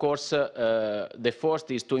 Of course, the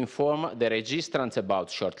first is to inform the registrants about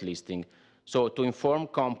shortlisting. So to inform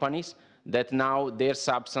companies that now their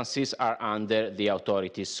substances are under the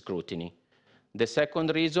authority's scrutiny. The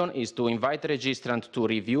second reason is to invite registrants to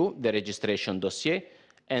review the registration dossier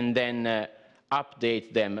and then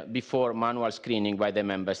update them before manual screening by the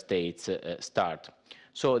member states start.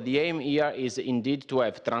 So the aim here is indeed to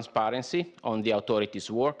have transparency on the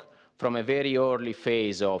authority's work from a very early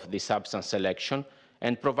phase of the substance selection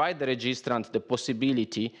and provide the registrant the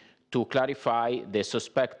possibility to clarify the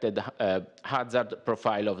suspected hazard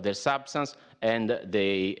profile of their substance and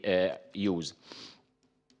the use.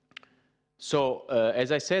 So,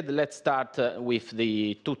 as I said, let's start with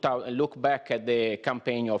the look back at the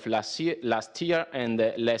campaign of last year and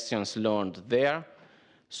the lessons learned there.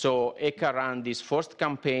 So ECHA ran this first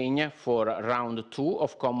campaign for round 2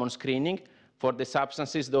 of common screening for the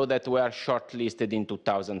substances, though, that were shortlisted in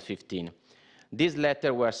 2015. These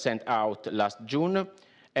letters were sent out last June,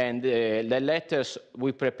 and the letters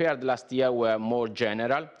we prepared last year were more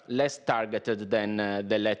general, less targeted than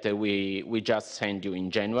the letter we just sent you in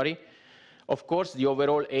January. Of course, the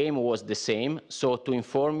overall aim was the same, so to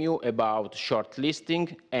inform you about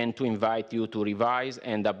shortlisting and to invite you to revise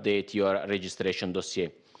and update your registration dossier.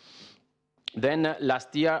 Then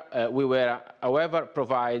last year, we were, however,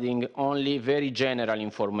 providing only very general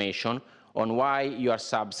information on why your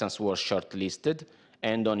substance was shortlisted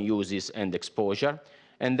and on uses and exposure.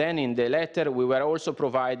 And then in the letter, we were also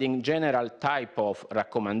providing general type of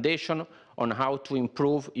recommendation on how to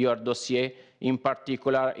improve your dossier, in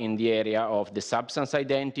particular in the area of the substance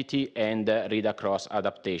identity and read-across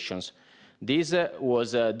adaptations. This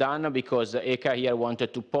was done because ECHA here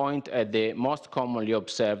wanted to point at the most commonly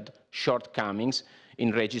observed shortcomings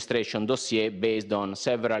in registration dossier based on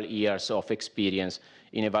several years of experience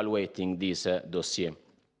in evaluating this dossier.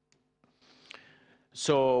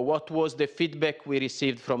 So what was the feedback we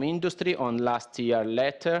received from industry on last year's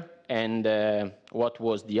letter, and what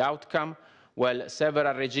was the outcome? Well,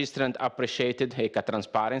 several registrants appreciated ECHA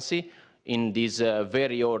transparency in this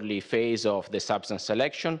very early phase of the substance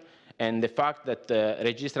selection, and the fact that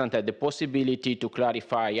registrants had the possibility to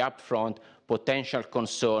clarify upfront potential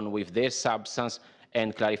concern with their substance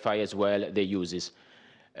and clarify as well the uses.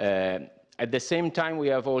 At the same time, we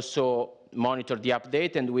have also monitored the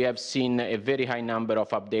update, and we have seen a very high number of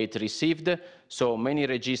updates received. So many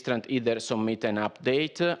registrants either submit an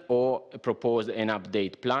update or propose an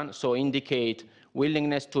update plan, so indicate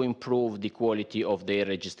willingness to improve the quality of their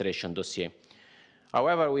registration dossier.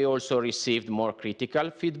 However, we also received more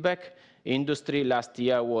critical feedback. Industry last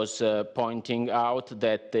year was pointing out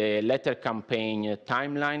that the letter campaign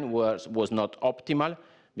timeline was not optimal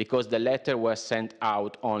because the letter was sent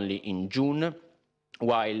out only in June,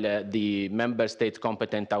 while the member state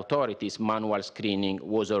competent authorities manual screening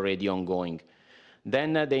was already ongoing.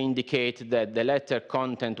 Then they indicate that the letter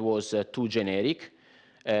content was too generic.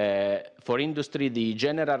 For industry, the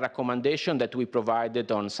general recommendation that we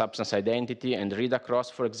provided on substance identity and read across,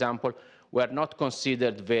 for example, were not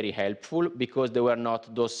considered very helpful because they were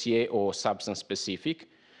not dossier or substance specific.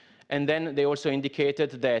 And then they also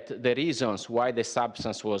indicated that the reasons why the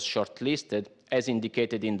substance was shortlisted, as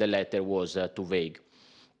indicated in the letter, was too vague.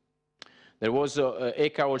 There was,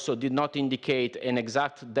 ECHA also did not indicate an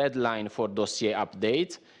exact deadline for dossier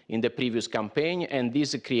updates in the previous campaign, and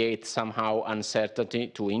this creates somehow uncertainty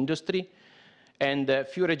to industry. And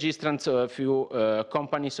few registrants, few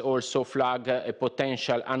companies also flag a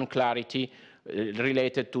potential unclarity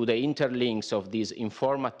related to the interlinks of these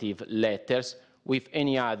informative letters with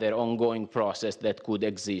any other ongoing process that could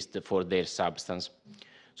exist for their substance.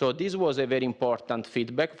 So this was a very important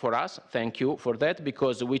feedback for us. Thank you for that,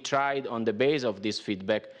 because we tried on the base of this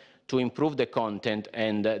feedback to improve the content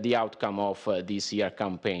and the outcome of this year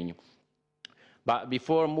campaign. But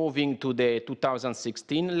before moving to the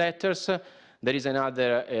 2016 letters, there is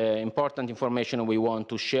another important information we want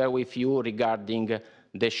to share with you regarding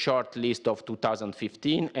the short list of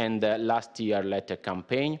 2015 and the last year letter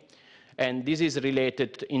campaign. And this is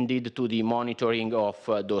related indeed to the monitoring of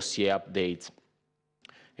dossier updates.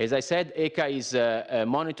 As I said, ECHA is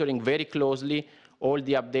monitoring very closely all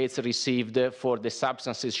the updates received for the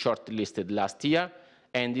substances shortlisted last year,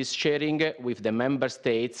 and is sharing with the member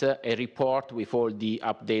states a report with all the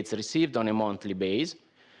updates received on a monthly basis.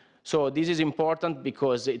 So this is important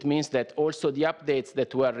because it means that also the updates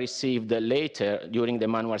that were received later during the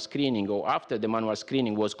manual screening or after the manual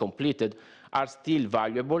screening was completed are still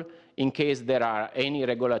valuable in case there are any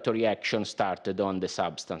regulatory action started on the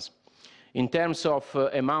substance. In terms of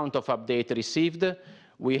amount of update received,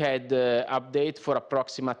 we had update for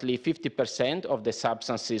approximately 50% of the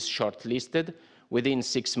substances shortlisted within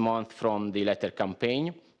 6 months from the letter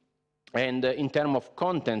campaign. And in terms of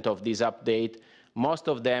content of this update, most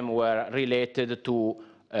of them were related to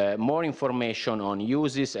more information on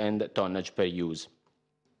uses and tonnage per use.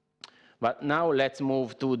 But now let's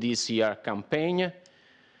move to this year campaign.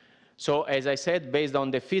 So as I said, based on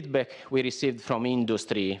the feedback we received from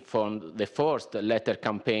industry from the first letter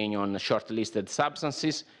campaign on shortlisted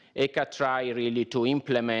substances, ECHA tried really to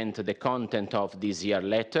implement the content of this year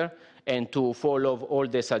letter and to follow all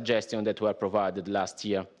the suggestions that were provided last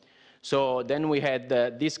year. So then we had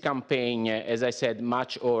this campaign, as I said,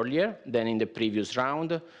 much earlier than in the previous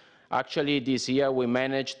round. Actually, this year we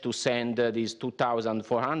managed to send these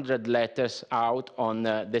 2,400 letters out on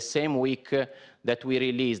the same week that we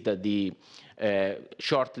released the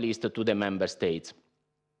short list to the member states.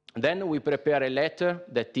 Then we prepare a letter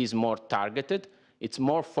that is more targeted, it's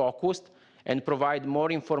more focused, and provide more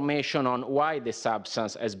information on why the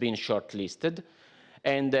substance has been shortlisted.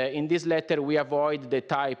 And in this letter, we avoid the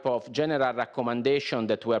type of general recommendation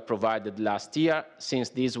that were provided last year, since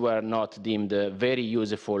these were not deemed very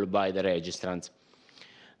useful by the registrants.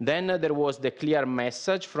 Then there was the clear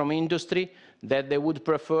message from industry that they would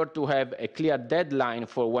prefer to have a clear deadline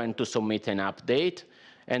for when to submit an update.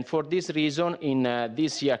 And for this reason, in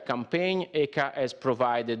this year campaign, ECHA has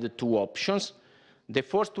provided 2 options. The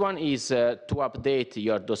first one is to update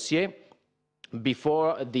your dossier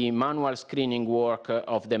before the manual screening work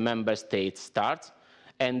of the member states starts,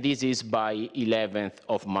 and this is by 11th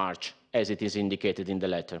of March, as it is indicated in the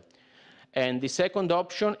letter. And the second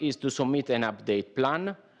option is to submit an update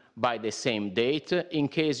plan by the same date, in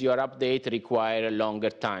case your update requires a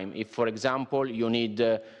longer time. If, for example, you need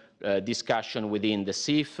discussion within the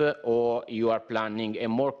CIF, or you are planning a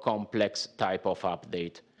more complex type of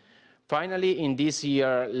update. Finally, in this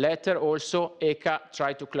year letter also, ECHA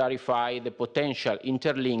tried to clarify the potential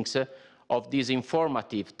interlinks of these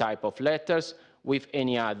informative type of letters with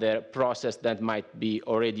any other process that might be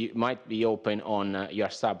open on your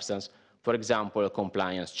substance, for example, a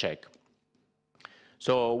compliance check.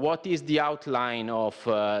 So what is the outline of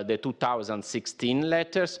the 2016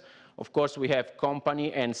 letters? Of course, we have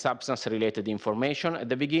company and substance-related information at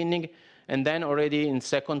the beginning, and then already in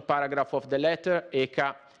second paragraph of the letter,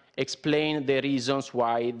 ECHA explain the reasons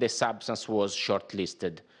why the substance was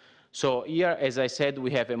shortlisted. So here, as I said,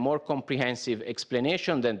 we have a more comprehensive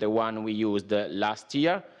explanation than the one we used last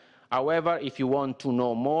year. However, if you want to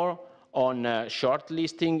know more on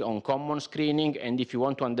shortlisting, on common screening, and if you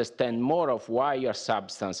want to understand more of why your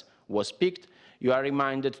substance was picked, you are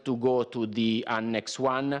reminded to go to the Annex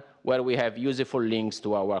 1, where we have useful links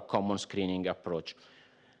to our common screening approach.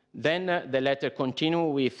 Then the letter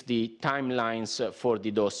continues with the timelines for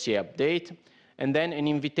the dossier update, and then an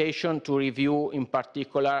invitation to review in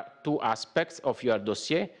particular two aspects of your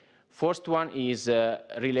dossier. First one is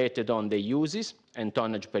related on the uses and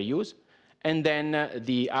tonnage per use, and then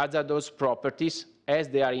the hazardous properties as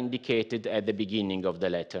they are indicated at the beginning of the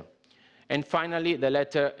letter. And finally, the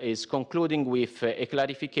letter is concluding with a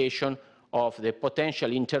clarification of the potential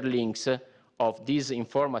interlinks of these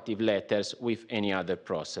informative letters with any other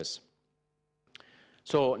process.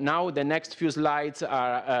 So now the next few slides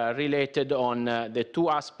are related on the two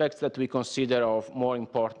aspects that we consider of more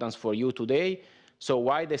importance for you today. So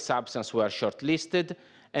why the substances were shortlisted,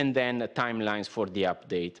 and then timelines for the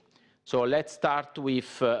update. So let's start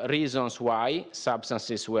with reasons why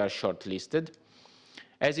substances were shortlisted.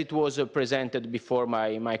 As it was presented before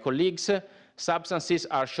my colleagues, substances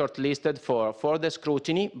are shortlisted for further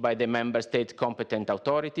scrutiny by the member state competent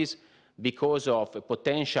authorities because of a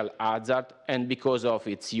potential hazard and because of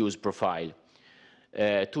its use profile.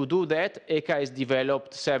 To do that, ECHA has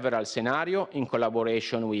developed several scenarios in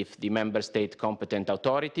collaboration with the member state competent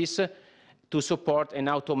authorities to support an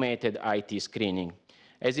automated IT screening.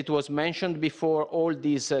 As it was mentioned before, all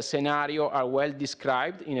these scenarios are well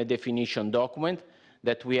described in a definition document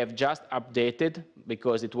that we have just updated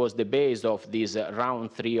because it was the base of this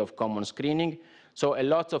round 3 of common screening. So a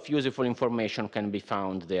lot of useful information can be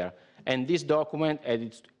found there. And this document,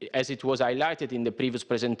 as it was highlighted in the previous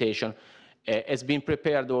presentation, has been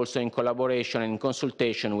prepared also in collaboration and in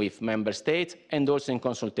consultation with member states and also in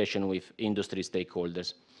consultation with industry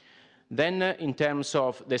stakeholders. Then in terms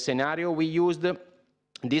of the scenario we used,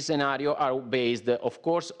 these scenarios are based, of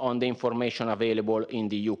course, on the information available in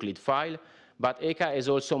the Euclid file, but ECHA has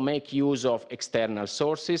also made use of external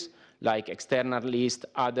sources like external list,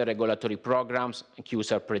 other regulatory programs, and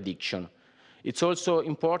user prediction. It's also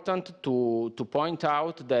important to point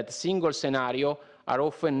out that single scenarios are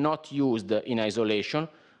often not used in isolation,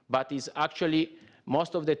 but is actually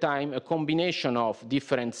most of the time a combination of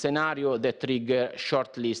different scenarios that trigger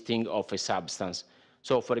shortlisting of a substance.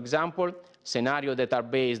 So, for example, scenarios that are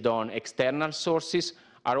based on external sources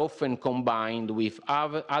are often combined with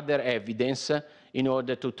other evidence in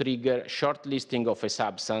order to trigger shortlisting of a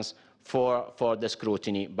substance for the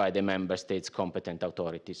scrutiny by the member states' competent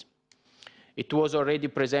authorities. It was already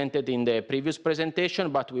presented in the previous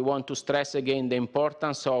presentation, but we want to stress again the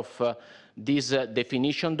importance of this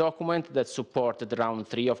definition document that supported round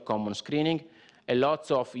 3 of common screening. A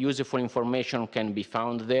lot of useful information can be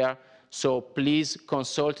found there, so please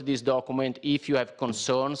consult this document if you have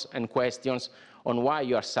concerns and questions on why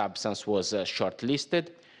your substance was shortlisted.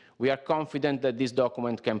 We are confident that this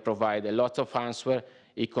document can provide a lot of answers.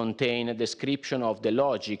 It contains a description of the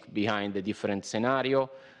logic behind the different scenarios,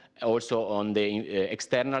 also on the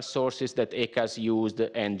external sources that ECHA has used,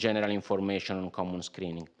 and general information on common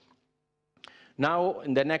screening. Now,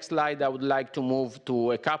 in the next slide, I would like to move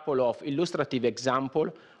to a couple of illustrative examples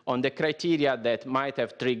on the criteria that might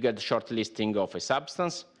have triggered shortlisting of a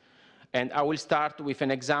substance. And I will start with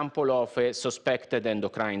an example of a suspected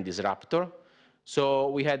endocrine disruptor. So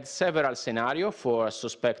we had several scenarios for a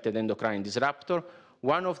suspected endocrine disruptor.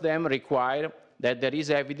 One of them required that there is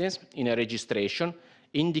evidence in a registration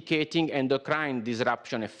indicating endocrine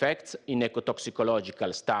disruption effects in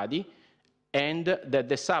ecotoxicological study, and that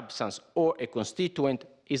the substance or a constituent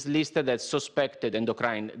is listed as suspected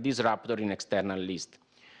endocrine disruptor in external list.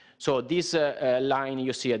 So this line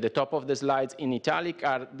you see at the top of the slides in italic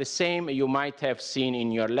are the same you might have seen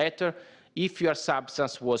in your letter if your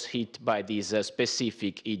substance was hit by this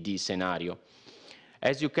specific ED scenario.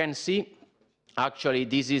 As you can see, actually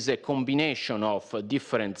this is a combination of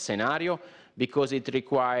different scenarios because it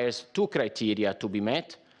requires two criteria to be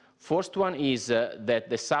met. First one is that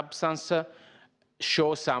the substance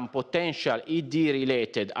shows some potential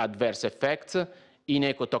ED-related adverse effects in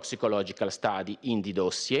ecotoxicological study in the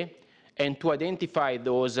dossier, and to identify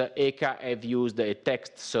those, ECHA have used a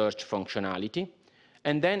text search functionality.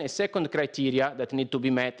 And then a second criteria that need to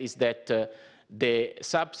be met is that the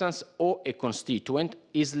substance or a constituent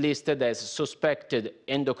is listed as suspected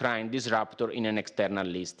endocrine disruptor in an external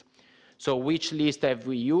list. So which list have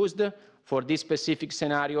we used? For this specific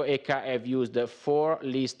scenario, ECHA have used 4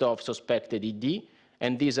 lists of suspected ED,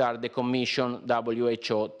 and these are the Commission,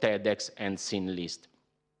 WHO, TEDx, and SIN list.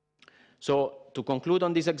 So to conclude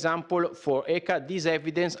on this example, for ECHA, these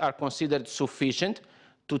evidence are considered sufficient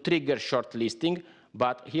to trigger shortlisting,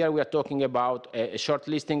 but here we are talking about a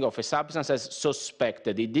shortlisting of a substance as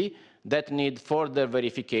suspected ED that need further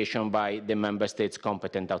verification by the member state's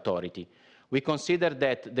competent authority. We consider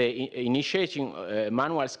that the initiating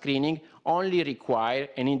manual screening only require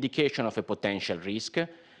an indication of a potential risk,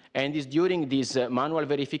 And it's during this manual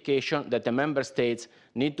verification that the member states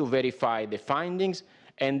need to verify the findings,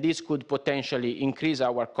 and this could potentially increase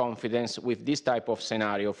our confidence with this type of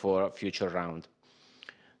scenario for a future round.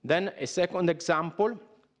 Then a second example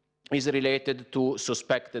is related to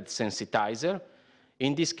suspected sensitizer.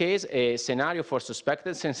 In this case, a scenario for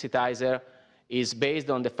suspected sensitizer is based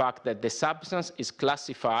on the fact that the substance is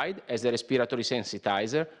classified as a respiratory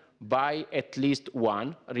sensitizer by at least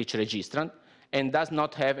one REACH registrant and does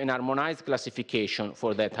not have an harmonized classification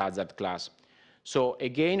for that hazard class. So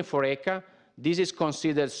again, for ECHA, this is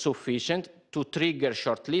considered sufficient to trigger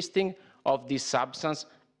shortlisting of this substance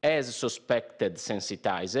as suspected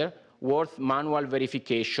sensitizer, worth manual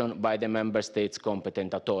verification by the member state's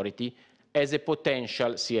competent authority as a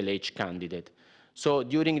potential CLH candidate. So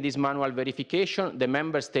during this manual verification, the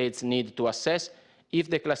member states need to assess if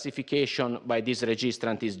the classification by this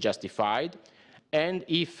registrant is justified, and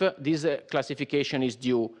if this classification is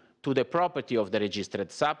due to the property of the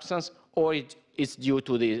registered substance, or it is due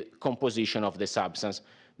to the composition of the substance,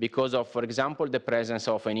 because of, for example, the presence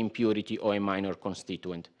of an impurity or a minor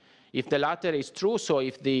constituent. If the latter is true, so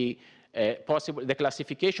if the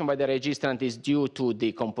classification by the registrant is due to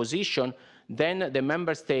the composition, then the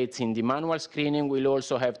member states in the manual screening will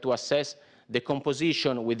also have to assess the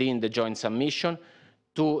composition within the joint submission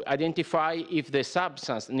to identify if the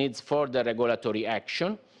substance needs further regulatory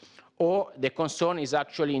action, or the concern is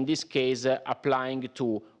actually, in this case, applying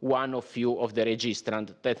to one or few of the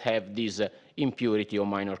registrants that have this impurity or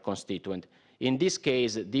minor constituent. In this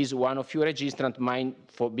case, this one or few registrants might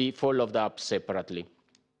be followed up separately.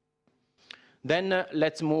 Then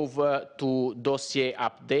let's move to dossier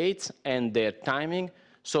updates and their timing.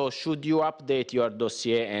 So should you update your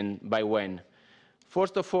dossier and by when?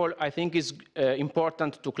 First of all, I think it's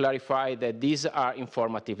important to clarify that these are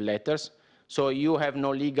informative letters, so you have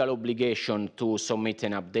no legal obligation to submit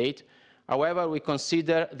an update. However, we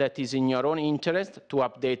consider that it is in your own interest to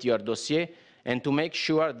update your dossier and to make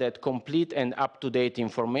sure that complete and up-to-date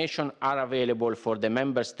information are available for the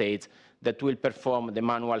member states that will perform the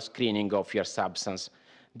manual screening of your substance.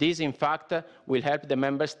 This, in fact, will help the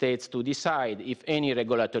member states to decide if any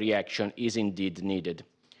regulatory action is indeed needed.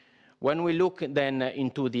 When we look then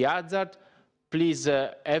into the hazard, please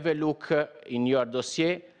have a look in your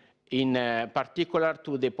dossier, in particular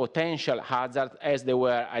to the potential hazard as they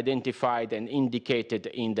were identified and indicated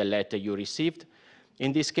in the letter you received.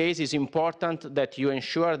 In this case, it's important that you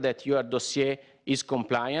ensure that your dossier is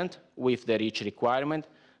compliant with the REACH requirement,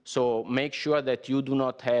 so make sure that you do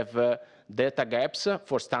not have data gaps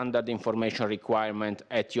for standard information requirement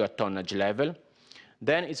at your tonnage level.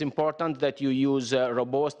 Then it's important that you use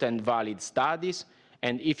robust and valid studies,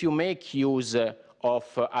 and if you make use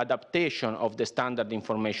of adaptation of the standard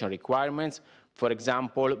information requirements, for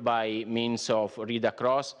example, by means of read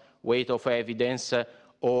across, weight of evidence,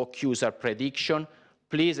 or QSAR prediction,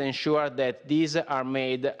 please ensure that these are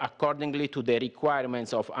made accordingly to the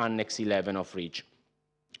requirements of Annex 11 of REACH.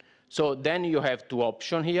 So then you have two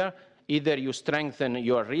options here. Either you strengthen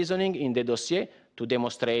your reasoning in the dossier to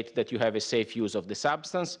demonstrate that you have a safe use of the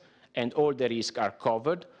substance and all the risks are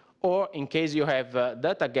covered, or in case you have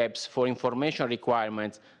data gaps for information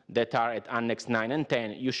requirements that are at Annex 9 and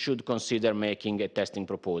 10, you should consider making a testing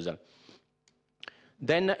proposal.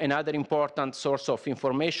 Then another important source of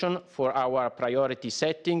information for our priority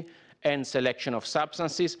setting and selection of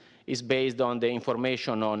substances is based on the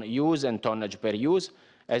information on use and tonnage per use,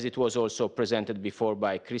 as it was also presented before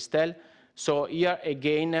by Christelle. So here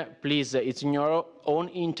again, please, it's in your own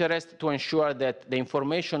interest to ensure that the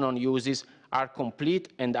information on uses are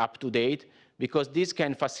complete and up to date, because this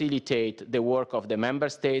can facilitate the work of the member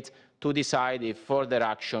states to decide if further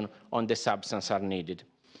action on the substance are needed.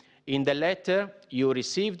 In the letter you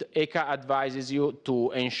received, ECHA advises you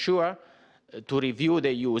to ensure to review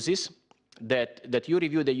the uses, that you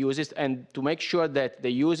review the uses and to make sure that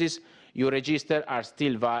the uses you register are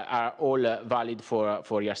still all valid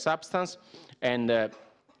for your substance, and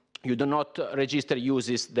you do not register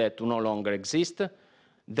uses that no longer exist.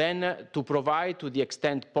 Then to provide, to the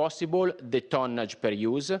extent possible, the tonnage per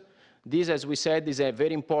use. This, as we said, is a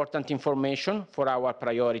very important information for our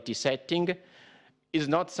priority setting. It's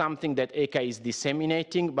not something that ECHA is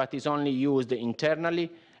disseminating, but is only used internally.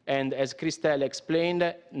 And as Christelle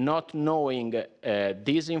explained, not knowing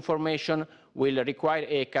this information will require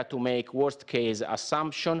ECHA to make worst-case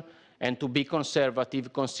assumption and to be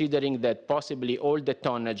conservative, considering that possibly all the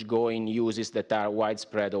tonnage go in uses that are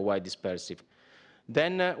widespread or wide dispersive.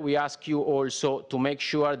 Then we ask you also to make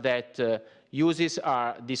sure that uses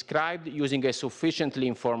are described using a sufficiently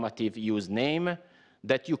informative use name,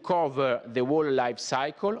 that you cover the whole life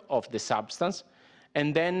cycle of the substance,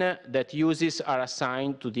 and then that uses are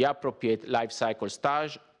assigned to the appropriate life cycle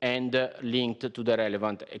stage and linked to the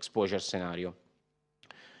relevant exposure scenario.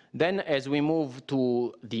 Then as we move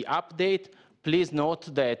to the update, please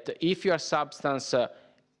note that if your substance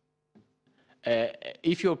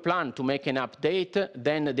if you plan to make an update,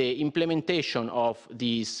 then the implementation of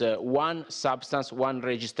this one substance, one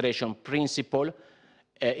registration principle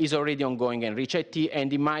is already ongoing in REACH-IT,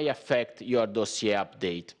 and it might affect your dossier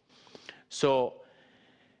update. So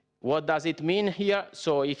what does it mean here?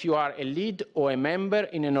 So if you are a lead or a member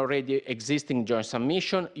in an already existing joint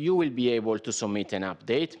submission, you will be able to submit an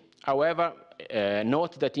update. However,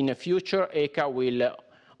 note that in the future, ECHA will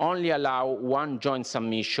only allow one joint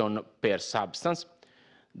submission per substance.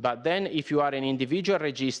 But then if you are an individual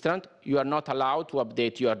registrant, you are not allowed to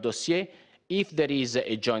update your dossier if there is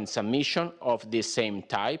a joint submission of the same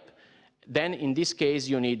type. Then in this case,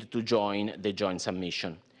 you need to join the joint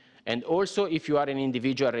submission. And also, if you are an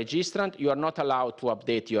individual registrant, you are not allowed to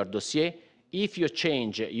update your dossier if you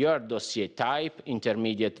change your dossier type,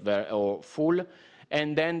 intermediate or full,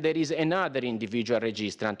 and then there is another individual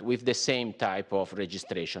registrant with the same type of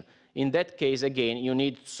registration. In that case, again, you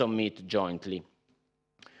need to submit jointly.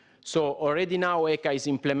 So already now ECHA is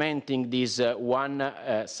implementing this one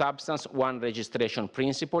substance, one registration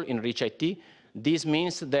principle in REACH-IT. This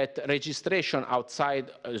means that registration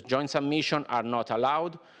outside joint submission are not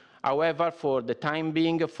allowed. However, for the time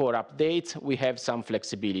being, for updates, we have some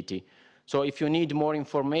flexibility. So if you need more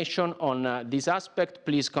information on this aspect,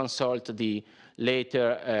 please consult the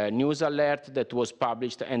later news alert that was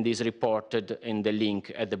published and is reported in the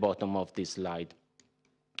link at the bottom of this slide.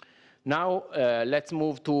 Now, let's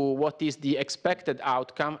move to what is the expected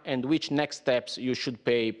outcome and which next steps you should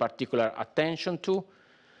pay particular attention to.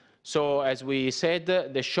 So, as we said,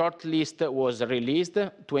 the shortlist was released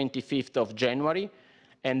 25th of January,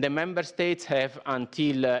 and the member states have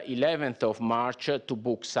until 11th of March to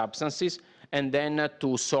book substances and then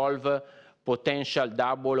to solve potential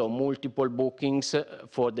double or multiple bookings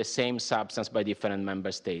for the same substance by different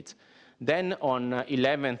member states. Then on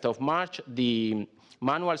 11th of March, the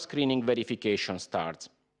manual screening verification starts.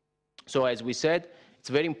 So as we said, it's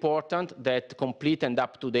very important that complete and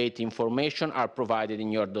up-to-date information are provided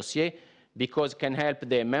in your dossier because it can help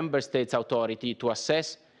the member states authority to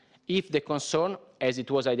assess if the concern, as it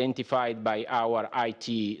was identified by our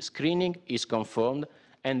IT screening, is confirmed,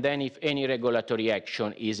 and then if any regulatory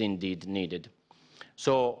action is indeed needed.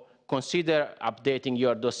 So consider updating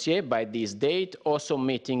your dossier by this date or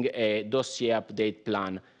submitting a dossier update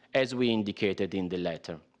plan as we indicated in the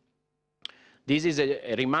letter. This is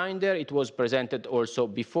a reminder, it was presented also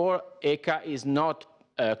before. ECHA is not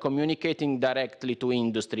communicating directly to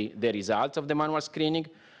industry the results of the manual screening,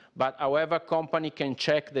 but however, company can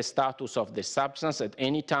check the status of the substance at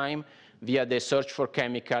any time via the search for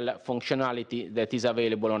chemical functionality that is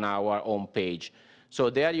available on our home page. So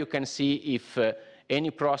there you can see if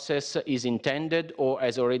any process is intended or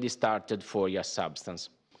has already started for your substance.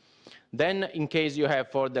 Then, in case you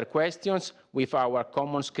have further questions with our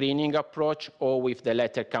common screening approach or with the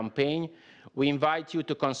letter campaign, we invite you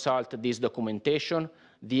to consult this documentation,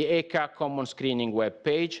 the ECHA Common Screening web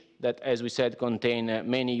page that, as we said, contain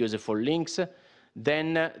many useful links,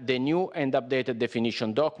 then the new and updated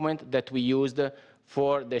definition document that we used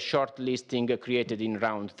for the shortlisting created in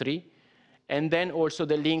round 3, and then also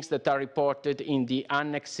the links that are reported in the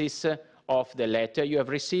annexes of the letter you have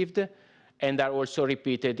received and are also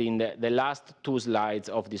repeated in the last 2 slides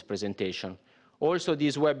of this presentation. Also,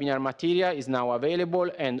 this webinar material is now available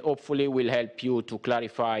and hopefully will help you to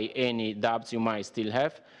clarify any doubts you might still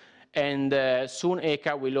have. And soon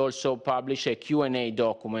ECHA will also publish a Q&A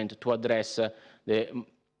document to address the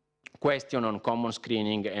question on common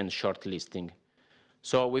screening and shortlisting.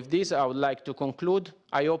 So with this, I would like to conclude.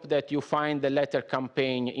 I hope that you find the letter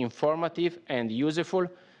campaign informative and useful,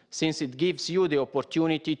 since it gives you the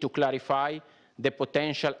opportunity to clarify the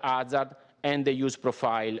potential hazard and the use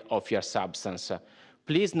profile of your substance.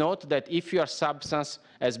 Please note that if your substance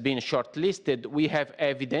has been shortlisted, we have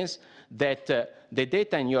evidence that the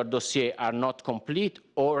data in your dossier are not complete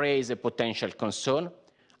or raise a potential concern.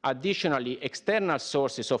 Additionally, external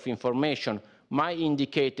sources of information might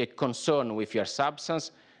indicate a concern with your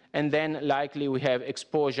substance, and then likely we have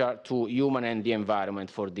exposure to human and the environment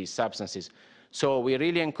for these substances. So we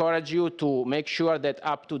really encourage you to make sure that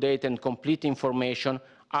up-to-date and complete information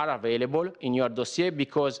are available in your dossier,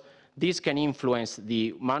 because this can influence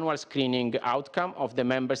the manual screening outcome of the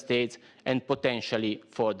member states and potentially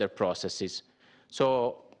further processes.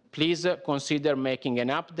 So please consider making an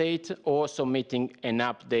update or submitting an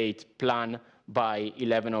update plan by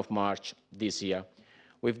 11th of March this year.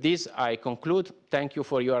 With this, I conclude. Thank you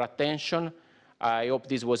for your attention. I hope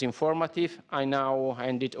this was informative. I now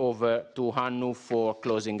hand it over to Hannu for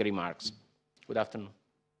closing remarks. Good afternoon.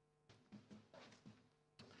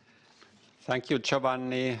 Thank you,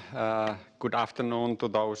 Giovanni. Good afternoon to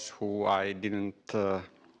those who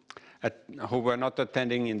who were not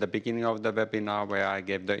attending in the beginning of the webinar where I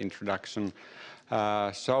gave the introduction.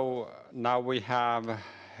 So now we have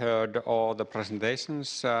heard all the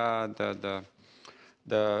presentations,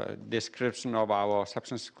 the description of our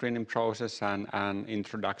substance screening process and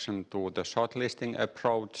introduction to the shortlisting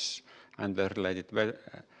approach and the related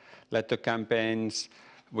letter campaigns.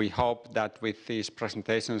 We hope that with these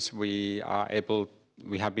presentations we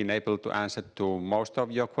have been able to answer to most of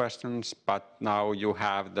your questions, but now you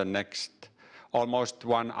have the next almost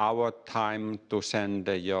 1 hour time to send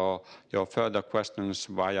your further questions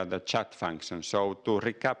via the chat function. So to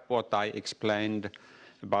recap what I explained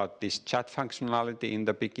about this chat functionality in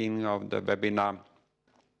the beginning of the webinar,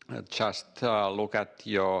 just look at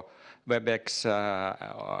your WebEx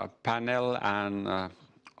panel, and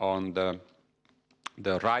on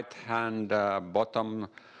the right-hand bottom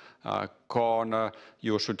corner,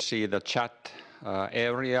 you should see the chat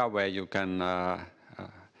area where you can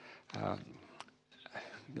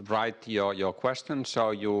write your question.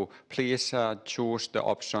 So you please choose the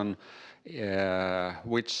option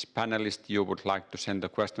which panelist you would like to send the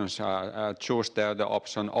questions. Choose there the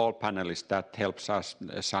option all panelists. That helps us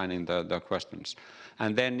assigning the questions.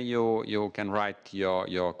 And then you can write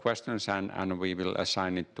your questions, and we will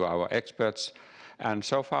assign it to our experts. And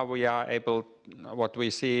so far we are able, what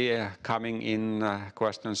we see coming in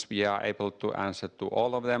questions, we are able to answer to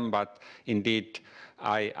all of them, but indeed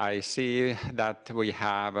I see that we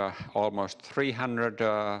have almost 300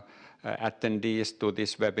 attendees to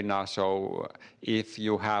this webinar, so if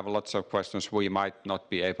you have lots of questions, we might not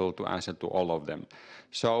be able to answer to all of them.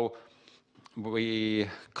 So we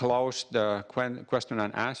close the question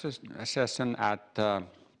and answer session at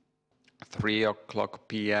 3:00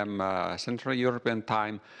 p.m. Central European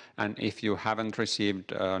Time, and if you haven't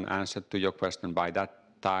received an answer to your question by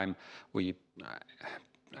that time, we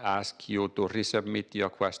ask you to resubmit your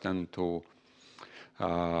question to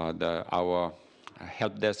our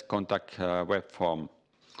help desk contact web form.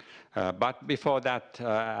 But before that,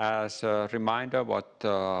 as a reminder what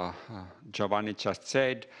Giovanni just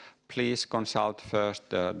said, please consult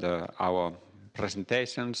first our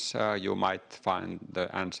presentations. You might find the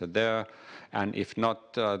answer there, and if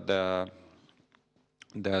not,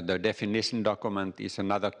 the definition document is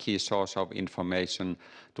another key source of information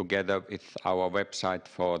together with our website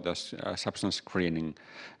for the substance screening,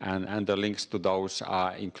 and the links to those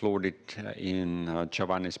are included in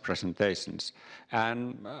Giovanni's presentations.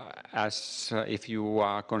 And as if you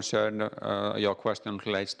are concerned, your question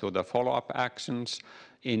relates to the follow-up actions.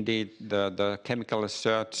 Indeed, the chemical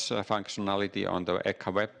search functionality on the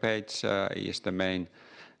ECHA webpage is the main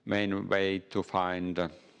way to find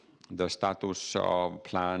the status of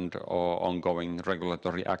planned or ongoing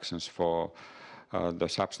regulatory actions for the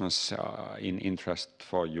substance in interest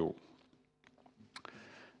for you.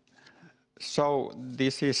 So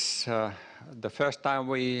this is the first time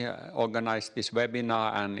we organized this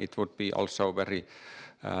webinar, and it would be also very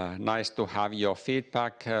nice to have your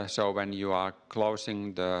feedback. So when you are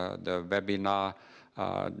closing the webinar,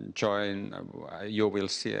 you will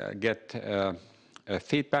get a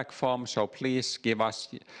feedback form. So please give us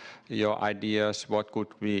your ideas, what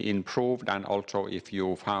could be improved, and also if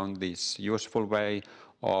you found this useful way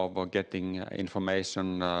of getting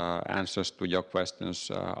information, answers to your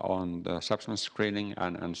questions on the substance screening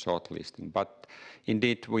and shortlisting. But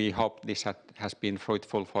indeed, we hope this has been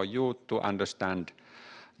fruitful for you to understand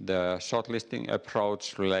the shortlisting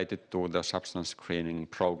approach related to the substance screening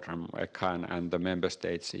program ECHA and the member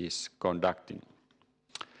states is conducting.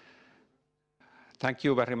 Thank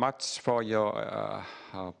you very much for your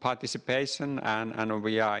participation, and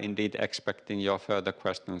we are indeed expecting your further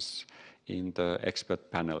questions in the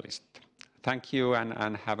expert panelist. Thank you,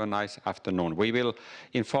 and have a nice afternoon. We will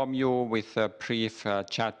inform you with a brief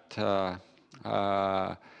chat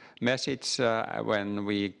message when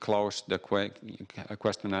we close the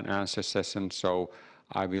question and answer session, so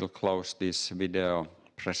I will close this video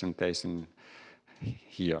presentation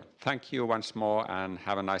here. Thank you once more, and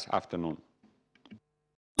have a nice afternoon.